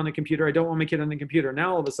want my kid on the computer. I don't want my kid on the computer.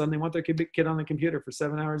 Now all of a sudden they want their kid on the computer for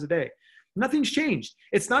 7 hours a day. Nothing's changed.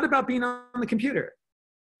 It's not about being on the computer.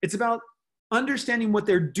 It's about understanding what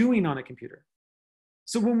they're doing on a computer.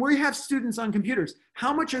 So when we have students on computers,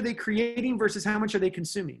 how much are they creating versus how much are they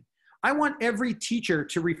consuming? I want every teacher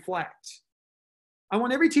to reflect. I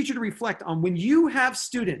want every teacher to reflect on, when you have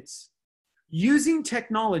students using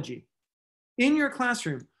technology in your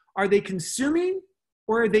classroom, are they consuming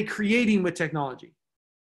or are they creating with technology?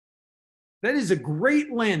 That is a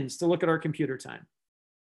great lens to look at our computer time.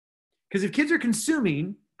 Because if kids are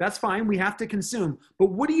consuming, that's fine, we have to consume.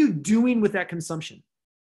 But what are you doing with that consumption?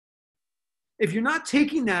 If you're not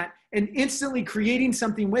taking that and instantly creating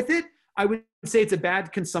something with it, I would say it's a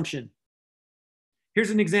bad consumption. Here's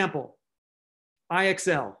an example.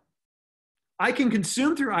 IXL. I can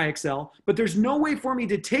consume through IXL, but there's no way for me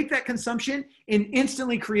to take that consumption and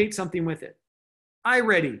instantly create something with it.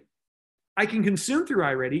 iReady. I can consume through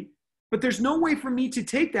iReady, but there's no way for me to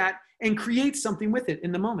take that and create something with it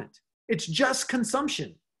in the moment. It's just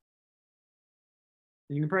consumption.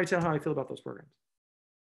 And you can probably tell how I feel about those programs.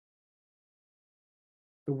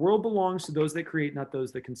 The world belongs to those that create, not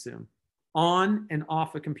those that consume. On and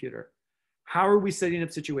off a computer. How are we setting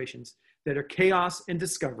up situations that are chaos and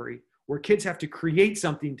discovery, where kids have to create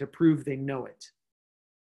something to prove they know it?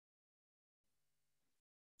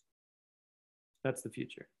 That's the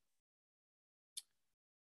future.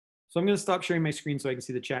 So I'm going to stop sharing my screen so I can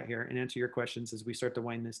see the chat here and answer your questions as we start to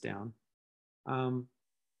wind this down.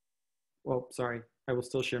 Well, sorry, I will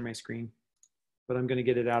still share my screen, but I'm going to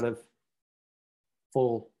get it out of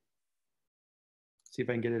full, see if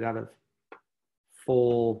I can get it out of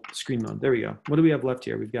full screen mode. There we go. What do we have left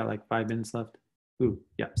here? We've got like 5 minutes left. Ooh,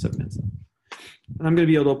 yeah, 7 minutes left. And I'm going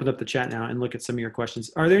to be able to open up the chat now and look at some of your questions.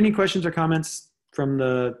 Are there any questions or comments from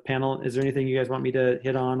the panel? Is there anything you guys want me to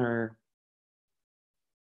hit on or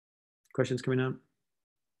questions coming up?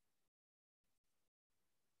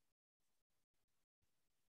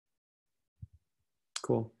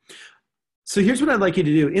 Cool. So here's what I'd like you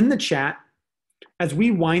to do. In the chat, as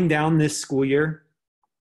we wind down this school year,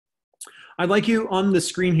 I'd like you on the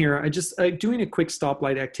screen here, doing a quick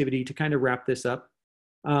stoplight activity to kind of wrap this up.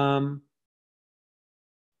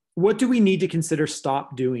 What do we need to consider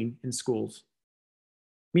stop doing in schools?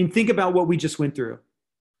 I mean, think about what we just went through.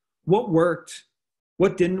 What worked?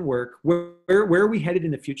 What didn't work? Where are we headed in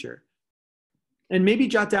the future? And maybe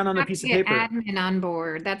jot down on a piece of paper. How do we get admin on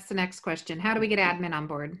board? That's the next question. How do we get admin on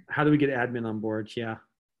board? How do we get admin on board? Yeah.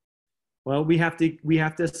 Well, we have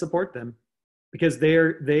to support them because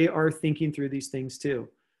they are thinking through these things too,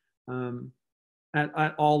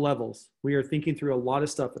 at all levels. We are thinking through a lot of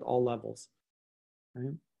stuff at all levels.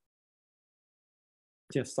 Right?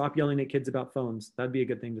 Yeah. Stop yelling at kids about phones. That'd be a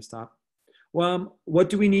good thing to stop. Well, what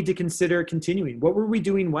do we need to consider continuing? What were we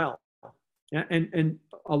doing well? And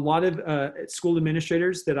a lot of school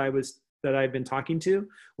administrators that I've been talking to,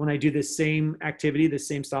 when I do this same activity, the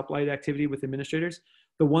same stoplight activity with administrators,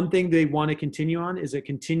 the one thing they want to continue on is a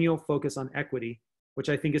continual focus on equity, which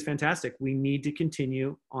I think is fantastic. We need to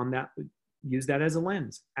continue on that, use that as a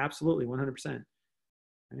lens. Absolutely, 100%.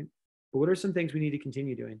 Right? But what are some things we need to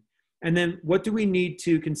continue doing? And then what do we need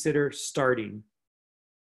to consider starting?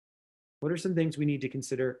 What are some things we need to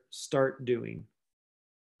consider start doing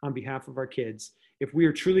on behalf of our kids? If we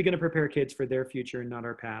are truly going to prepare kids for their future and not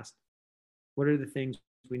our past, what are the things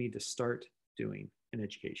we need to start doing in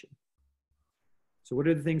education? So what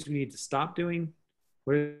are the things we need to stop doing?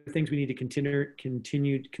 What are the things we need to continue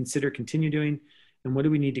doing? And what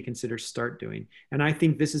do we need to consider start doing? And I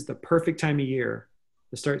think this is the perfect time of year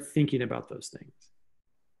to start thinking about those things.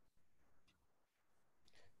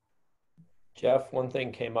 Jeff, one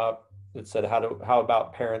thing came up that said, how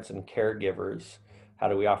about parents and caregivers? How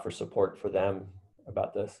do we offer support for them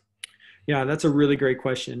about this? Yeah, that's a really great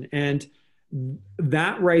question. And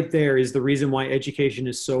that right there is the reason why education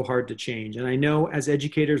is so hard to change. And I know as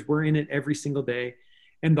educators, we're in it every single day.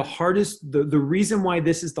 And the reason why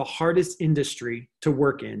this is the hardest industry to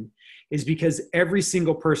work in is because every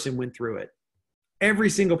single person went through it. Every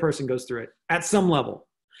single person goes through it at some level.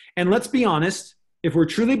 And let's be honest, if we're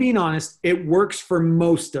truly being honest, it works for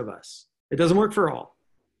most of us. It doesn't work for all,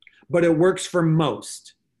 but it works for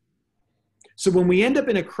most. So when we end up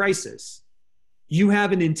in a crisis, you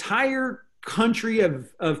have an entire country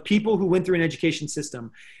of people who went through an education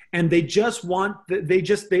system, and they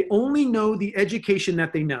only know the education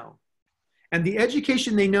that they know. And the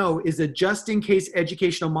education they know is a just-in-case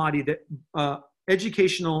educational model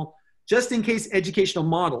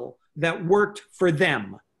that worked for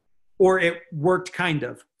them. Or it worked kind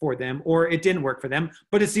of for them, or it didn't work for them,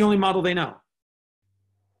 but it's the only model they know.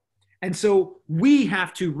 And so we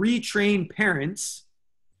have to retrain parents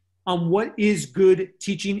on what is good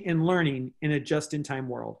teaching and learning in a just-in-time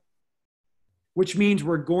world, which means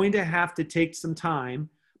we're going to have to take some time,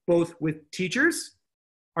 both with teachers.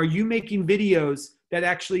 Are you making videos that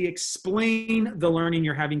actually explain the learning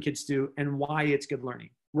you're having kids do and why it's good learning?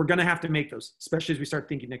 We're going to have to make those, especially as we start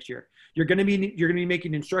thinking next year. You're going to be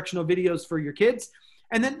making instructional videos for your kids,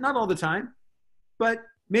 and then not all the time, but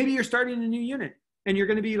maybe you're starting a new unit and you're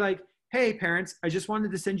going to be like, hey parents, I just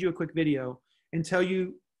wanted to send you a quick video and tell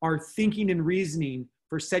you our thinking and reasoning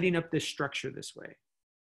for setting up this structure this way.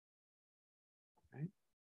 Right?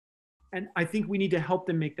 And I think we need to help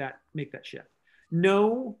them make that shift.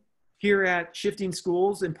 No, here at Shifting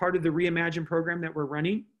Schools and part of the Reimagine program that we're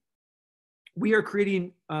running, we are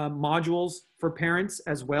creating modules for parents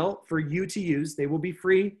as well for you to use. They will be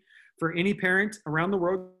free for any parent around the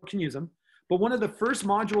world can use them. But one of the first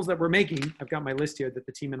modules that we're making, I've got my list here that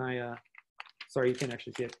the team and I, sorry, you can't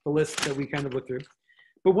actually see it, the list that we kind of looked through.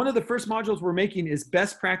 But one of the first modules we're making is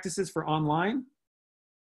best practices for online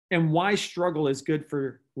and why struggle is good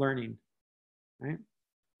for learning, right?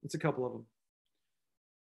 It's a couple of them.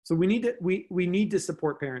 So we need to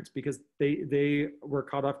support parents because they were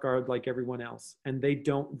caught off guard like everyone else, and they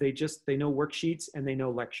know worksheets and they know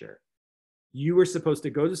lecture. You were supposed to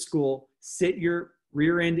go to school, sit your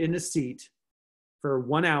rear end in a seat for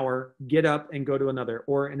 1 hour, get up and go to another.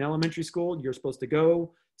 Or in elementary school, you're supposed to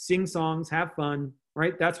go, sing songs, have fun,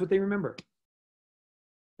 right? That's what they remember.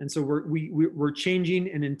 And so we're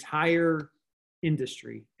changing an entire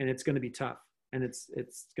industry, and it's going to be tough, and it's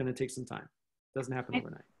going to take some time. It doesn't happen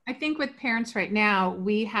overnight. I think with parents right now,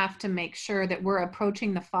 we have to make sure that we're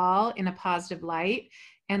approaching the fall in a positive light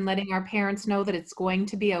and letting our parents know that it's going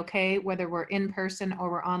to be okay, whether we're in person or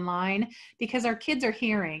we're online, because our kids are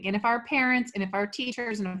hearing. And if our parents and if our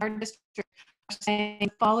teachers and if our district are saying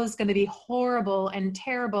fall is going to be horrible and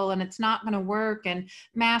terrible and it's not going to work and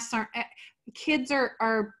masks aren't, kids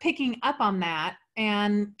are picking up on that,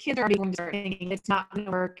 and kids are thinking it's not going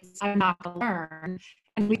to work, I'm not going to learn.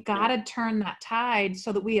 And we've got to turn that tide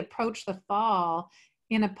so that we approach the fall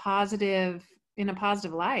in a positive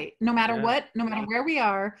light. No matter what, no matter where we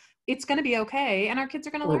are, it's going to be okay, and our kids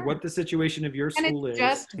are going to learn. Or what the situation of your school is. And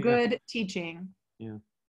it's just good teaching. Yeah.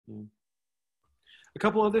 A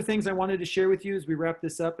couple other things I wanted to share with you as we wrap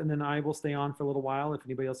this up, and then I will stay on for a little while. If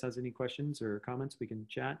anybody else has any questions or comments, we can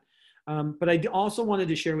chat. But I also wanted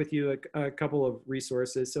to share with you a couple of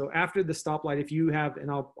resources. So after the stoplight, if you have, and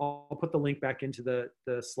I'll put the link back into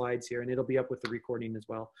the slides here, and it'll be up with the recording as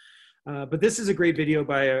well. But this is a great video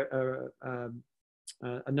by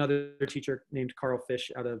another teacher named Carl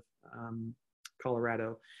Fish out of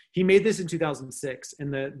Colorado. He made this in 2006,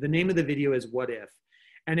 and the name of the video is What If?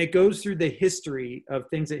 And it goes through the history of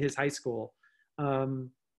things at his high school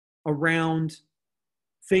around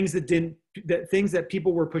things that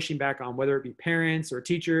people were pushing back on, whether it be parents or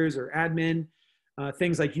teachers or admin,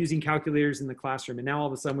 things like using calculators in the classroom. And now all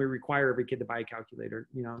of a sudden we require every kid to buy a calculator,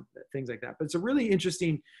 things like that. But it's a really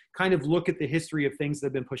interesting kind of look at the history of things that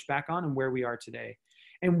have been pushed back on and where we are today.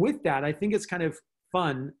 And with that, I think it's kind of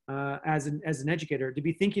fun as an educator to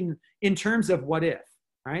be thinking in terms of what if,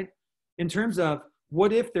 right? In terms of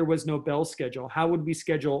what if there was no bell schedule? How would we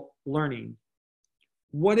schedule learning?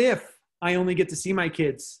 What if I only get to see my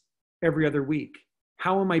kids every other week?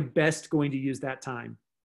 How am I best going to use that time?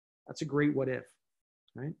 That's a great what if,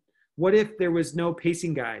 right? What if there was no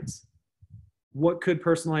pacing guides? What could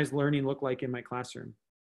personalized learning look like in my classroom?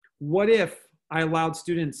 What if I allowed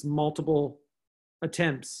students multiple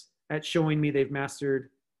attempts at showing me they've mastered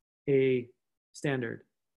a standard?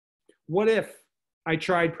 What if I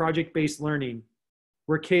tried project-based learning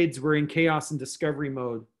where kids were in chaos and discovery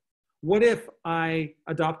mode? What if I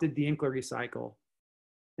adopted the inquiry cycle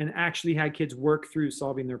and actually had kids work through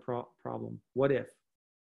solving their problem? What if,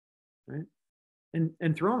 right?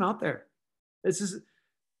 And throw them out there.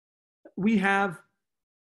 We have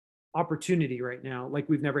opportunity right now like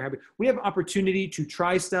we've never had. We have opportunity to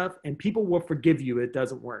try stuff, and people will forgive you if it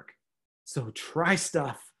doesn't work. So try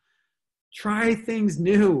stuff, try things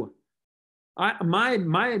new.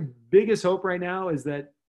 My biggest hope right now is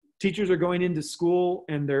that teachers are going into school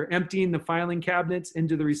and they're emptying the filing cabinets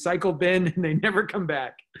into the recycle bin and they never come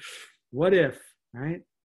back. What if, right?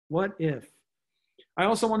 What if? I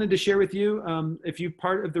also wanted to share with you, if you're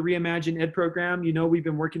part of the Reimagine Ed program, we've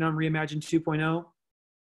been working on Reimagine 2.0.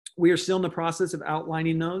 We are still in the process of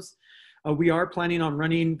outlining those. We are planning on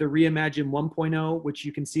running the Reimagine 1.0, which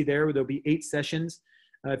you can see there. There'll be 8 sessions.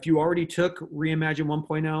 If you already took Reimagine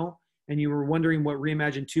 1.0 and you were wondering what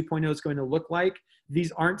Reimagine 2.0 is going to look like,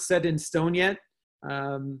 these aren't set in stone yet,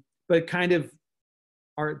 but kind of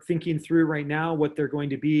are thinking through right now what they're going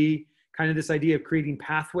to be. Kind of this idea of creating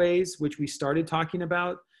pathways, which we started talking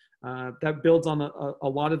about. That builds on a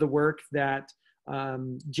lot of the work that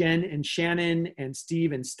Jen and Shannon and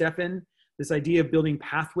Steve and Stefan, this idea of building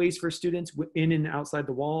pathways for students in and outside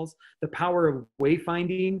the walls, the power of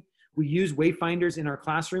wayfinding. We use wayfinders in our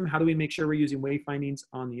classroom. How do we make sure we're using wayfindings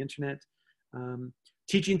on the internet?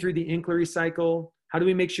 Teaching through the inquiry cycle. How do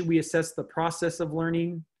we make sure we assess the process of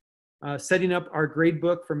learning? Setting up our grade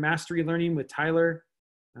book for mastery learning with Tyler.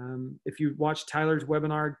 If you watched Tyler's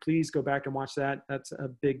webinar, please go back and watch that. That's a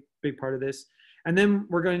big part of this. And then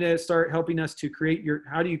we're going to start helping us to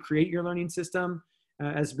how do you create your learning system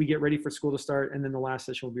as we get ready for school to start. And then the last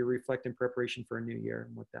session will be reflect in preparation for a new year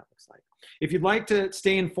and what that looks like. If you'd like to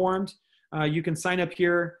stay informed, you can sign up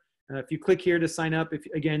here. If you click here to sign up,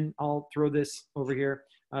 again, I'll throw this over here.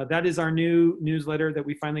 That is our new newsletter that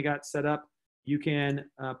we finally got set up. You can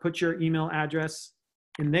put your email address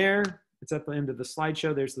in there. It's at the end of the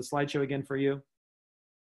slideshow. There's the slideshow again for you.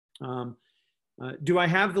 Do I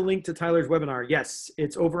have the link to Tyler's webinar? Yes,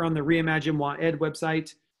 it's over on the Reimagine WaEd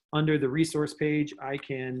website under the resource page. I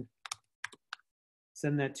can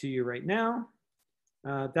send that to you right now.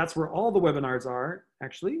 That's where all the webinars are,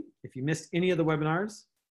 actually. If you missed any of the webinars,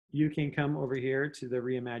 you can come over here to the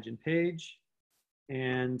Reimagine page,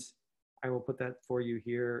 and I will put that for you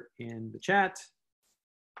here in the chat.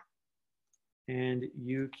 And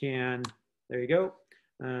you can, there you go.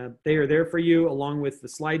 They are there for you along with the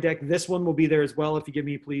slide deck. This one will be there as well. If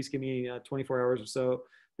you please give me 24 hours or so.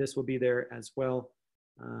 This will be there as well.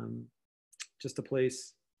 Just a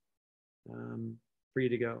place for you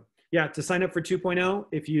to go. Yeah, to sign up for 2.0,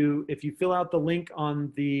 if you fill out the link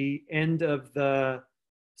on the end of the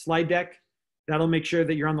slide deck, that'll make sure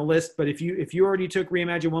that you're on the list. But if you already took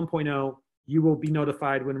Reimagine 1.0, you will be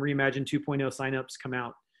notified when Reimagine 2.0 signups come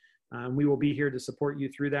out. We will be here to support you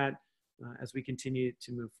through that as we continue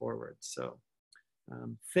to move forward. So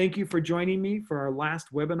thank you for joining me for our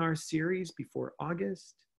last webinar series before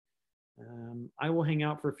August. I will hang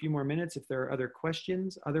out for a few more minutes if there are other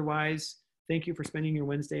questions. Otherwise, thank you for spending your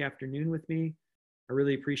Wednesday afternoon with me. I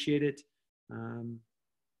really appreciate it, and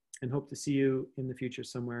hope to see you in the future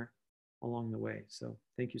somewhere along the way. So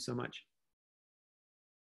thank you so much.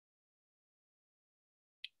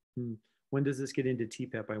 When does this get into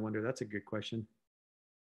TPEP, I wonder? That's a good question.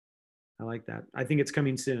 I like that. I think it's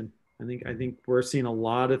coming soon. I think we're seeing a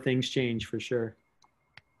lot of things change for sure.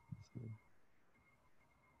 So,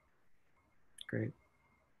 great.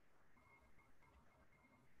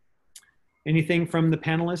 Anything from the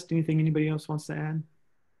panelists? Anything anybody else wants to add?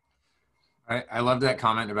 I love that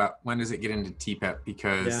comment about when does it get into TPEP,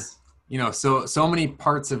 because you know, so many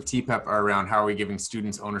parts of TPEP are around how are we giving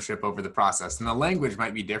students ownership over the process, and the language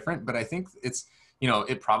might be different, but I think it's, you know,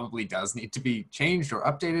 it probably does need to be changed or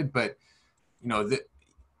updated. But you know,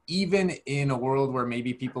 even in a world where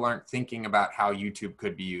maybe people aren't thinking about how YouTube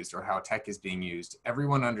could be used or how tech is being used,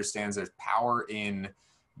 everyone understands there's power in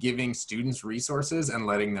giving students resources and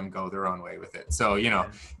letting them go their own way with it. So, you know,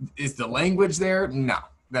 is the language there? No,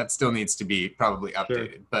 that still needs to be probably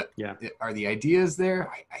updated. Sure. But are the ideas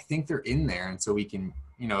there? I think they're in there. And so we can,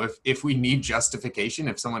 you know, if we need justification,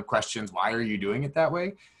 if someone questions, why are you doing it that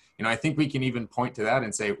way? You know, I think we can even point to that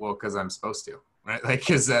and say, well, because I'm supposed to, right? Like,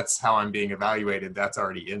 because that's how I'm being evaluated. That's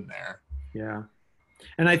already in there. Yeah.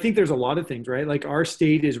 And I think there's a lot of things, right? Like our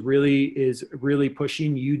state is really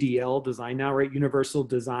pushing UDL design now, right? Universal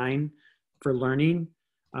design for learning,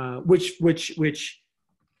 which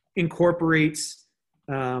incorporates,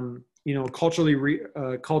 you know, culturally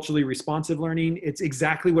responsive learning. It's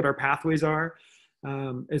exactly what our pathways are.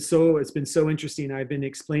 It's been so interesting. I've been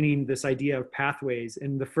explaining this idea of pathways,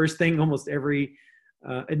 and the first thing almost every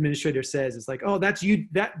administrator says is like, "Oh, that's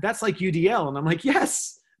like UDL," and I'm like,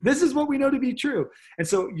 "Yes, this is what we know to be true." And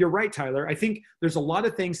so you're right, Tyler. I think there's a lot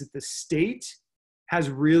of things that the state has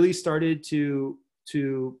really started to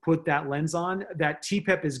put that lens on that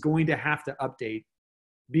TPEP is going to have to update,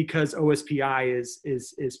 because OSPI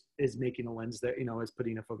is making a lens that, you know, is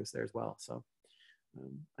putting a focus there as well. So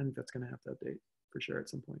I think that's going to have to update for sure at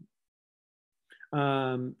some point.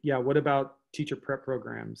 Yeah, what about teacher prep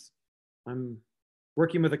programs? I'm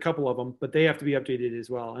working with a couple of them, but they have to be updated as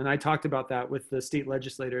well. And I talked about that with the state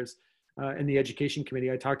legislators in the education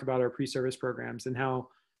committee. I talked about our pre-service programs and how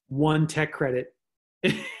one tech credit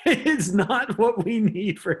is not what we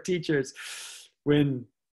need for teachers. When,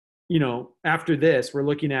 you know, after this, we're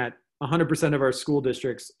looking at 100% of our school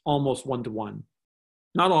districts almost one-to-one.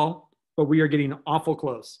 Not all, but we are getting awful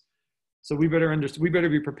close. So we better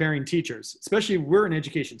be preparing teachers, especially we're an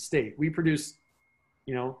education state. We produce,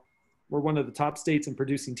 you know, we're one of the top states in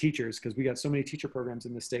producing teachers because we got so many teacher programs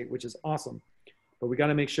in the state, which is awesome. But we got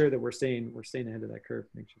to make sure that we're staying ahead of that curve.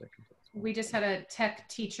 Make sure that comes out. We just had a tech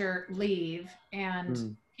teacher leave,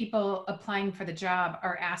 and people applying for the job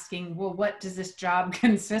are asking, well, what does this job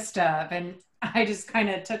consist of? And I just kind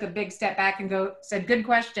of took a big step back and said, good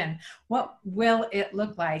question. What will it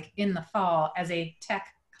look like in the fall as a tech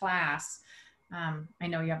class? I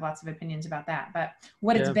know you have lots of opinions about that, but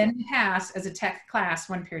what it's been in the past as a tech class,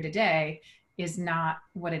 1 period a day, is not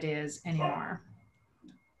what it is anymore.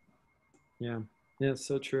 Yeah,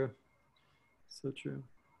 so true. So true.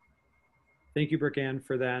 Thank you, Brooke Ann,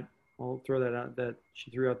 for that. I'll throw that out, that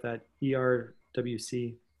she threw out that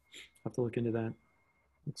ERWC. I'll have to look into that.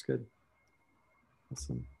 That's good.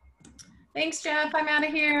 Awesome. Thanks, Jeff. I'm out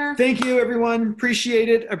of here. Thank you, everyone. Appreciate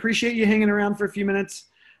it. Appreciate you hanging around for a few minutes.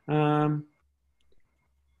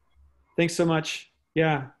 Thanks so much.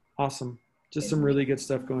 Yeah, awesome. Just some really good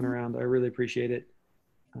stuff going around. I really appreciate it.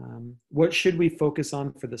 What should we focus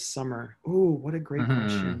on for the summer? Oh, what a great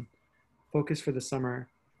question. Focus for the summer.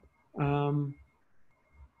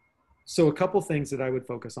 So a couple things that I would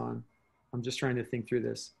focus on. I'm just trying to think through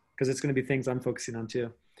this because it's going to be things I'm focusing on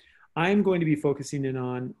too. I'm going to be focusing in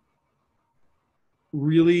on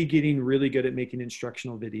really getting really good at making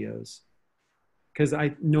instructional videos, because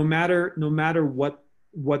no matter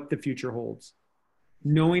what the future holds,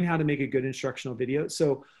 knowing how to make a good instructional video.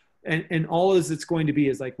 So, and all is it's going to be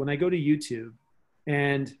is like when I go to YouTube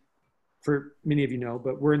and for many of you know,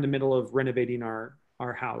 but we're in the middle of renovating our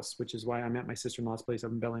house, which is why I'm at my sister-in-law's place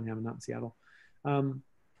up in Bellingham and not in Seattle. And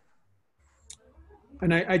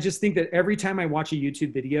I just think that every time I watch a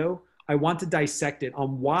YouTube video, I want to dissect it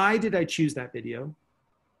on why did I choose that video?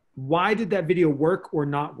 Why did that video work or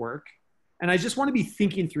not work? And I just want to be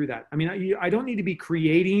thinking through that. I mean, I don't need to be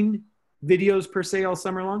creating videos per se all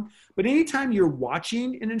summer long, but anytime you're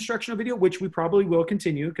watching an instructional video, which we probably will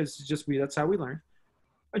continue because that's how we learn,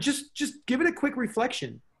 just give it a quick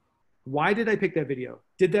reflection. Why did I pick that video?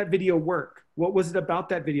 Did that video work? What was it about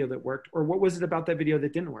that video that worked? Or what was it about that video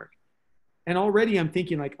that didn't work? And already I'm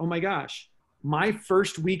thinking like, oh my gosh, my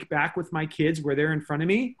first week back with my kids where they're in front of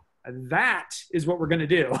me, that is what we're going to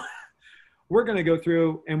do. We're going to go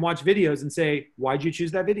through and watch videos and say, why'd you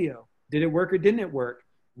choose that video? Did it work or didn't it work?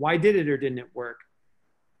 Why did it or didn't it work?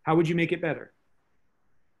 How would you make it better?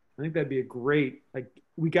 I think that'd be a great, like,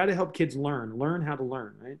 we got to help kids learn how to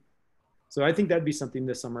learn, right? So I think that'd be something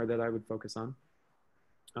this summer that I would focus on.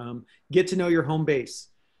 Get to know your home base.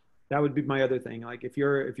 That would be my other thing. Like if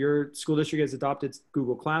your school district has adopted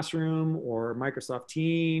Google Classroom or Microsoft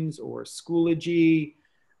Teams or Schoology,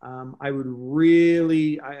 I would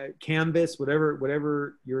really, Canvas,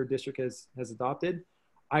 whatever your district has adopted,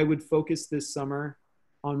 I would focus this summer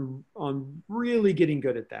on really getting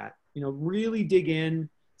good at that. You know, really dig in,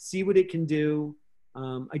 see what it can do.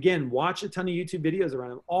 Again, watch a ton of YouTube videos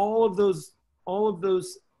around them. All of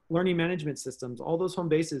those learning management systems, all those home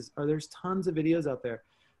bases, there's tons of videos out there.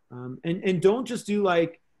 And don't just do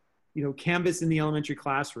like, you know, Canvas in the elementary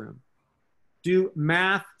classroom. Do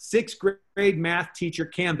math, 6th grade math teacher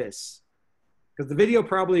Canvas, because the video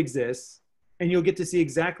probably exists and you'll get to see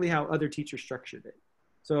exactly how other teachers structured it.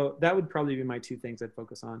 So that would probably be my 2 things I'd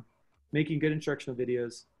focus on: making good instructional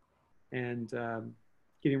videos and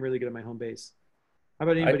getting really good at my home base. How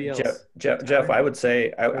about anybody else? Jeff, I would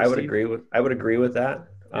say I would agree with that.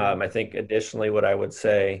 Yeah. I think additionally, what I would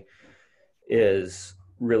say is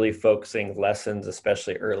really focusing lessons,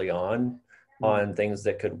 especially early on things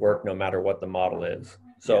that could work no matter what the model is.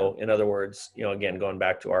 So in other words, you know, again, going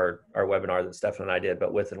back to our webinar that Stefan and I did,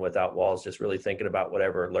 but with and without walls, just really thinking about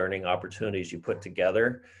whatever learning opportunities you put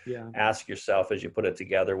together. Yeah. Ask yourself as you put it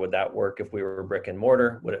together, would that work if we were brick and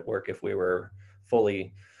mortar? Would it work if we were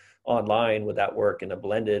fully online? Would that work in a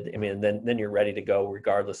blended? I mean, then you're ready to go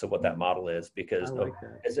regardless of what that model is, because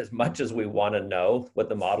as much as we want to know what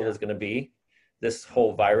the model is going to be, this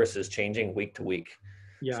whole virus is changing week to week.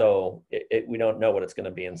 Yeah. So we don't know what it's going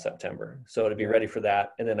to be in September. So to be ready for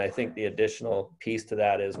that. And then I think the additional piece to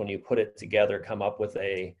that is when you put it together, come up with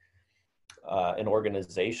an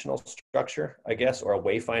organizational structure, I guess, or a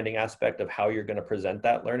wayfinding aspect of how you're going to present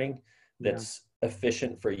that learning that's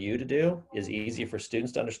efficient for you to do, is easy for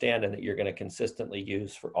students to understand, and that you're going to consistently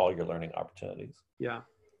use for all your learning opportunities. Yeah.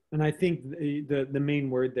 And I think the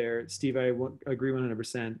main word there, Steve, I agree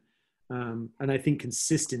 100%. And I think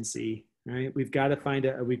consistency, right? We've got to find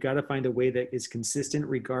a way that is consistent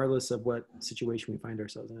regardless of what situation we find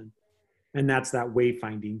ourselves in. And that's that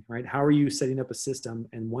wayfinding, right? How are you setting up a system?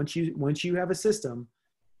 And once you have a system,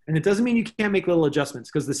 and it doesn't mean you can't make little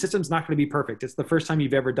adjustments, because the system's not going to be perfect. It's the first time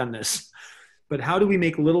you've ever done this. But how do we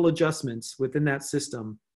make little adjustments within that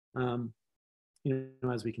system, you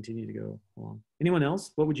know, as we continue to go along? Anyone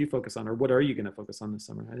else? What would you focus on, or what are you going to focus on this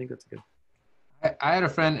summer? I think that's good. I had a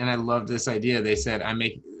friend, and I loved this idea. They said, I'm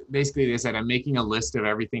making a list of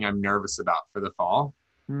everything I'm nervous about for the fall.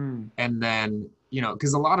 And then, you know,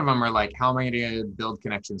 because a lot of them are like, how am I going to build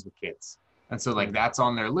connections with kids? And so like, that's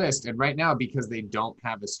on their list. And right now, because they don't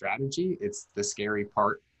have a strategy, it's the scary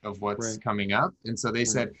part of what's coming up. And so they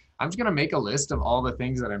said, I'm just going to make a list of all the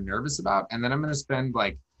things that I'm nervous about. And then I'm going to spend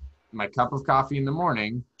like my cup of coffee in the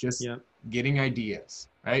morning, just getting ideas,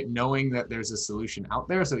 right? Knowing that there's a solution out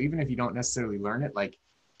there. So even if you don't necessarily learn it, like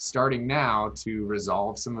starting now to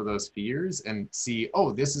resolve some of those fears and see,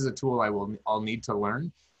 oh, this is a tool I'll need to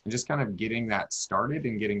learn, and just kind of getting that started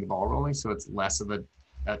and getting the ball rolling. So it's less of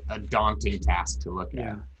a daunting task to look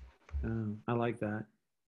at. I like that.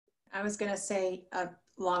 I was going to say,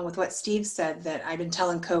 along with what Steve said, that I've been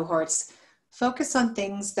telling cohorts, focus on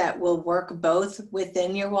things that will work both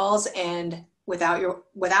within your walls and without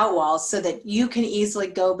walls, so that you can easily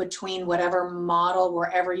go between whatever model,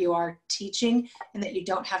 wherever you are teaching, and that you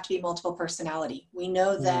don't have to be multiple personality. We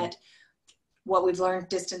know that what we've learned,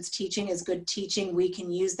 distance teaching is good teaching. We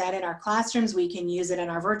can use that in our classrooms. We can use it in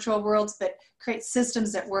our virtual worlds, but create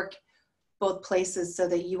systems that work both places so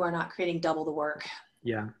that you are not creating double the work.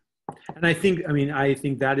 Yeah. And I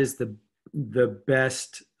think that is the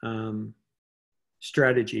best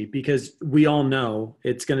strategy, because we all know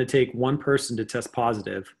it's going to take one person to test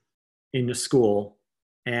positive in the school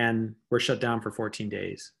and we're shut down for 14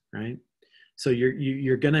 days, right? So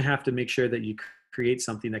you're going to have to make sure that you create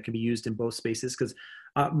something that can be used in both spaces. Because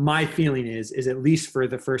my feeling is at least for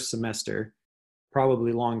the first semester,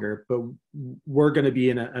 probably longer, but we're going to be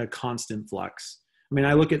in a constant flux. I mean,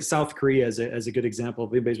 I look at South Korea as a good example.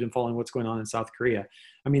 If anybody's been following what's going on in South Korea,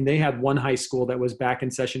 I mean, they had one high school that was back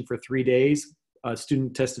in session for 3 days. A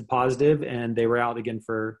student tested positive and they were out again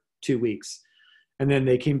for 2 weeks. And then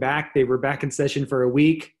they came back, they were back in session for a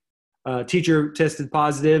week. Teacher tested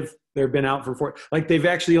positive. They've been out for 4, like they've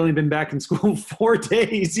actually only been back in school 4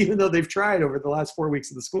 days, even though they've tried over the last 4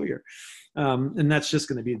 weeks of the school year. And that's just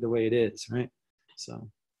going to be the way it is, right? So,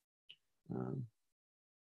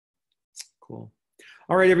 cool.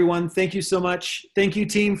 All right, everyone. Thank you so much. Thank you,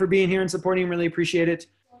 team, for being here and supporting. Really appreciate it.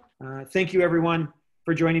 Thank you, everyone,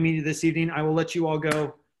 for joining me this evening. I will let you all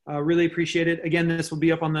go. Really appreciate it. Again, this will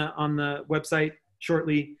be up on the website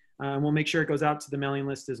shortly. We'll make sure it goes out to the mailing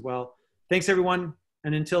list as well. Thanks, everyone.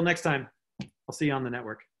 And until next time, I'll see you on the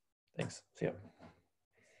network. Thanks. See you.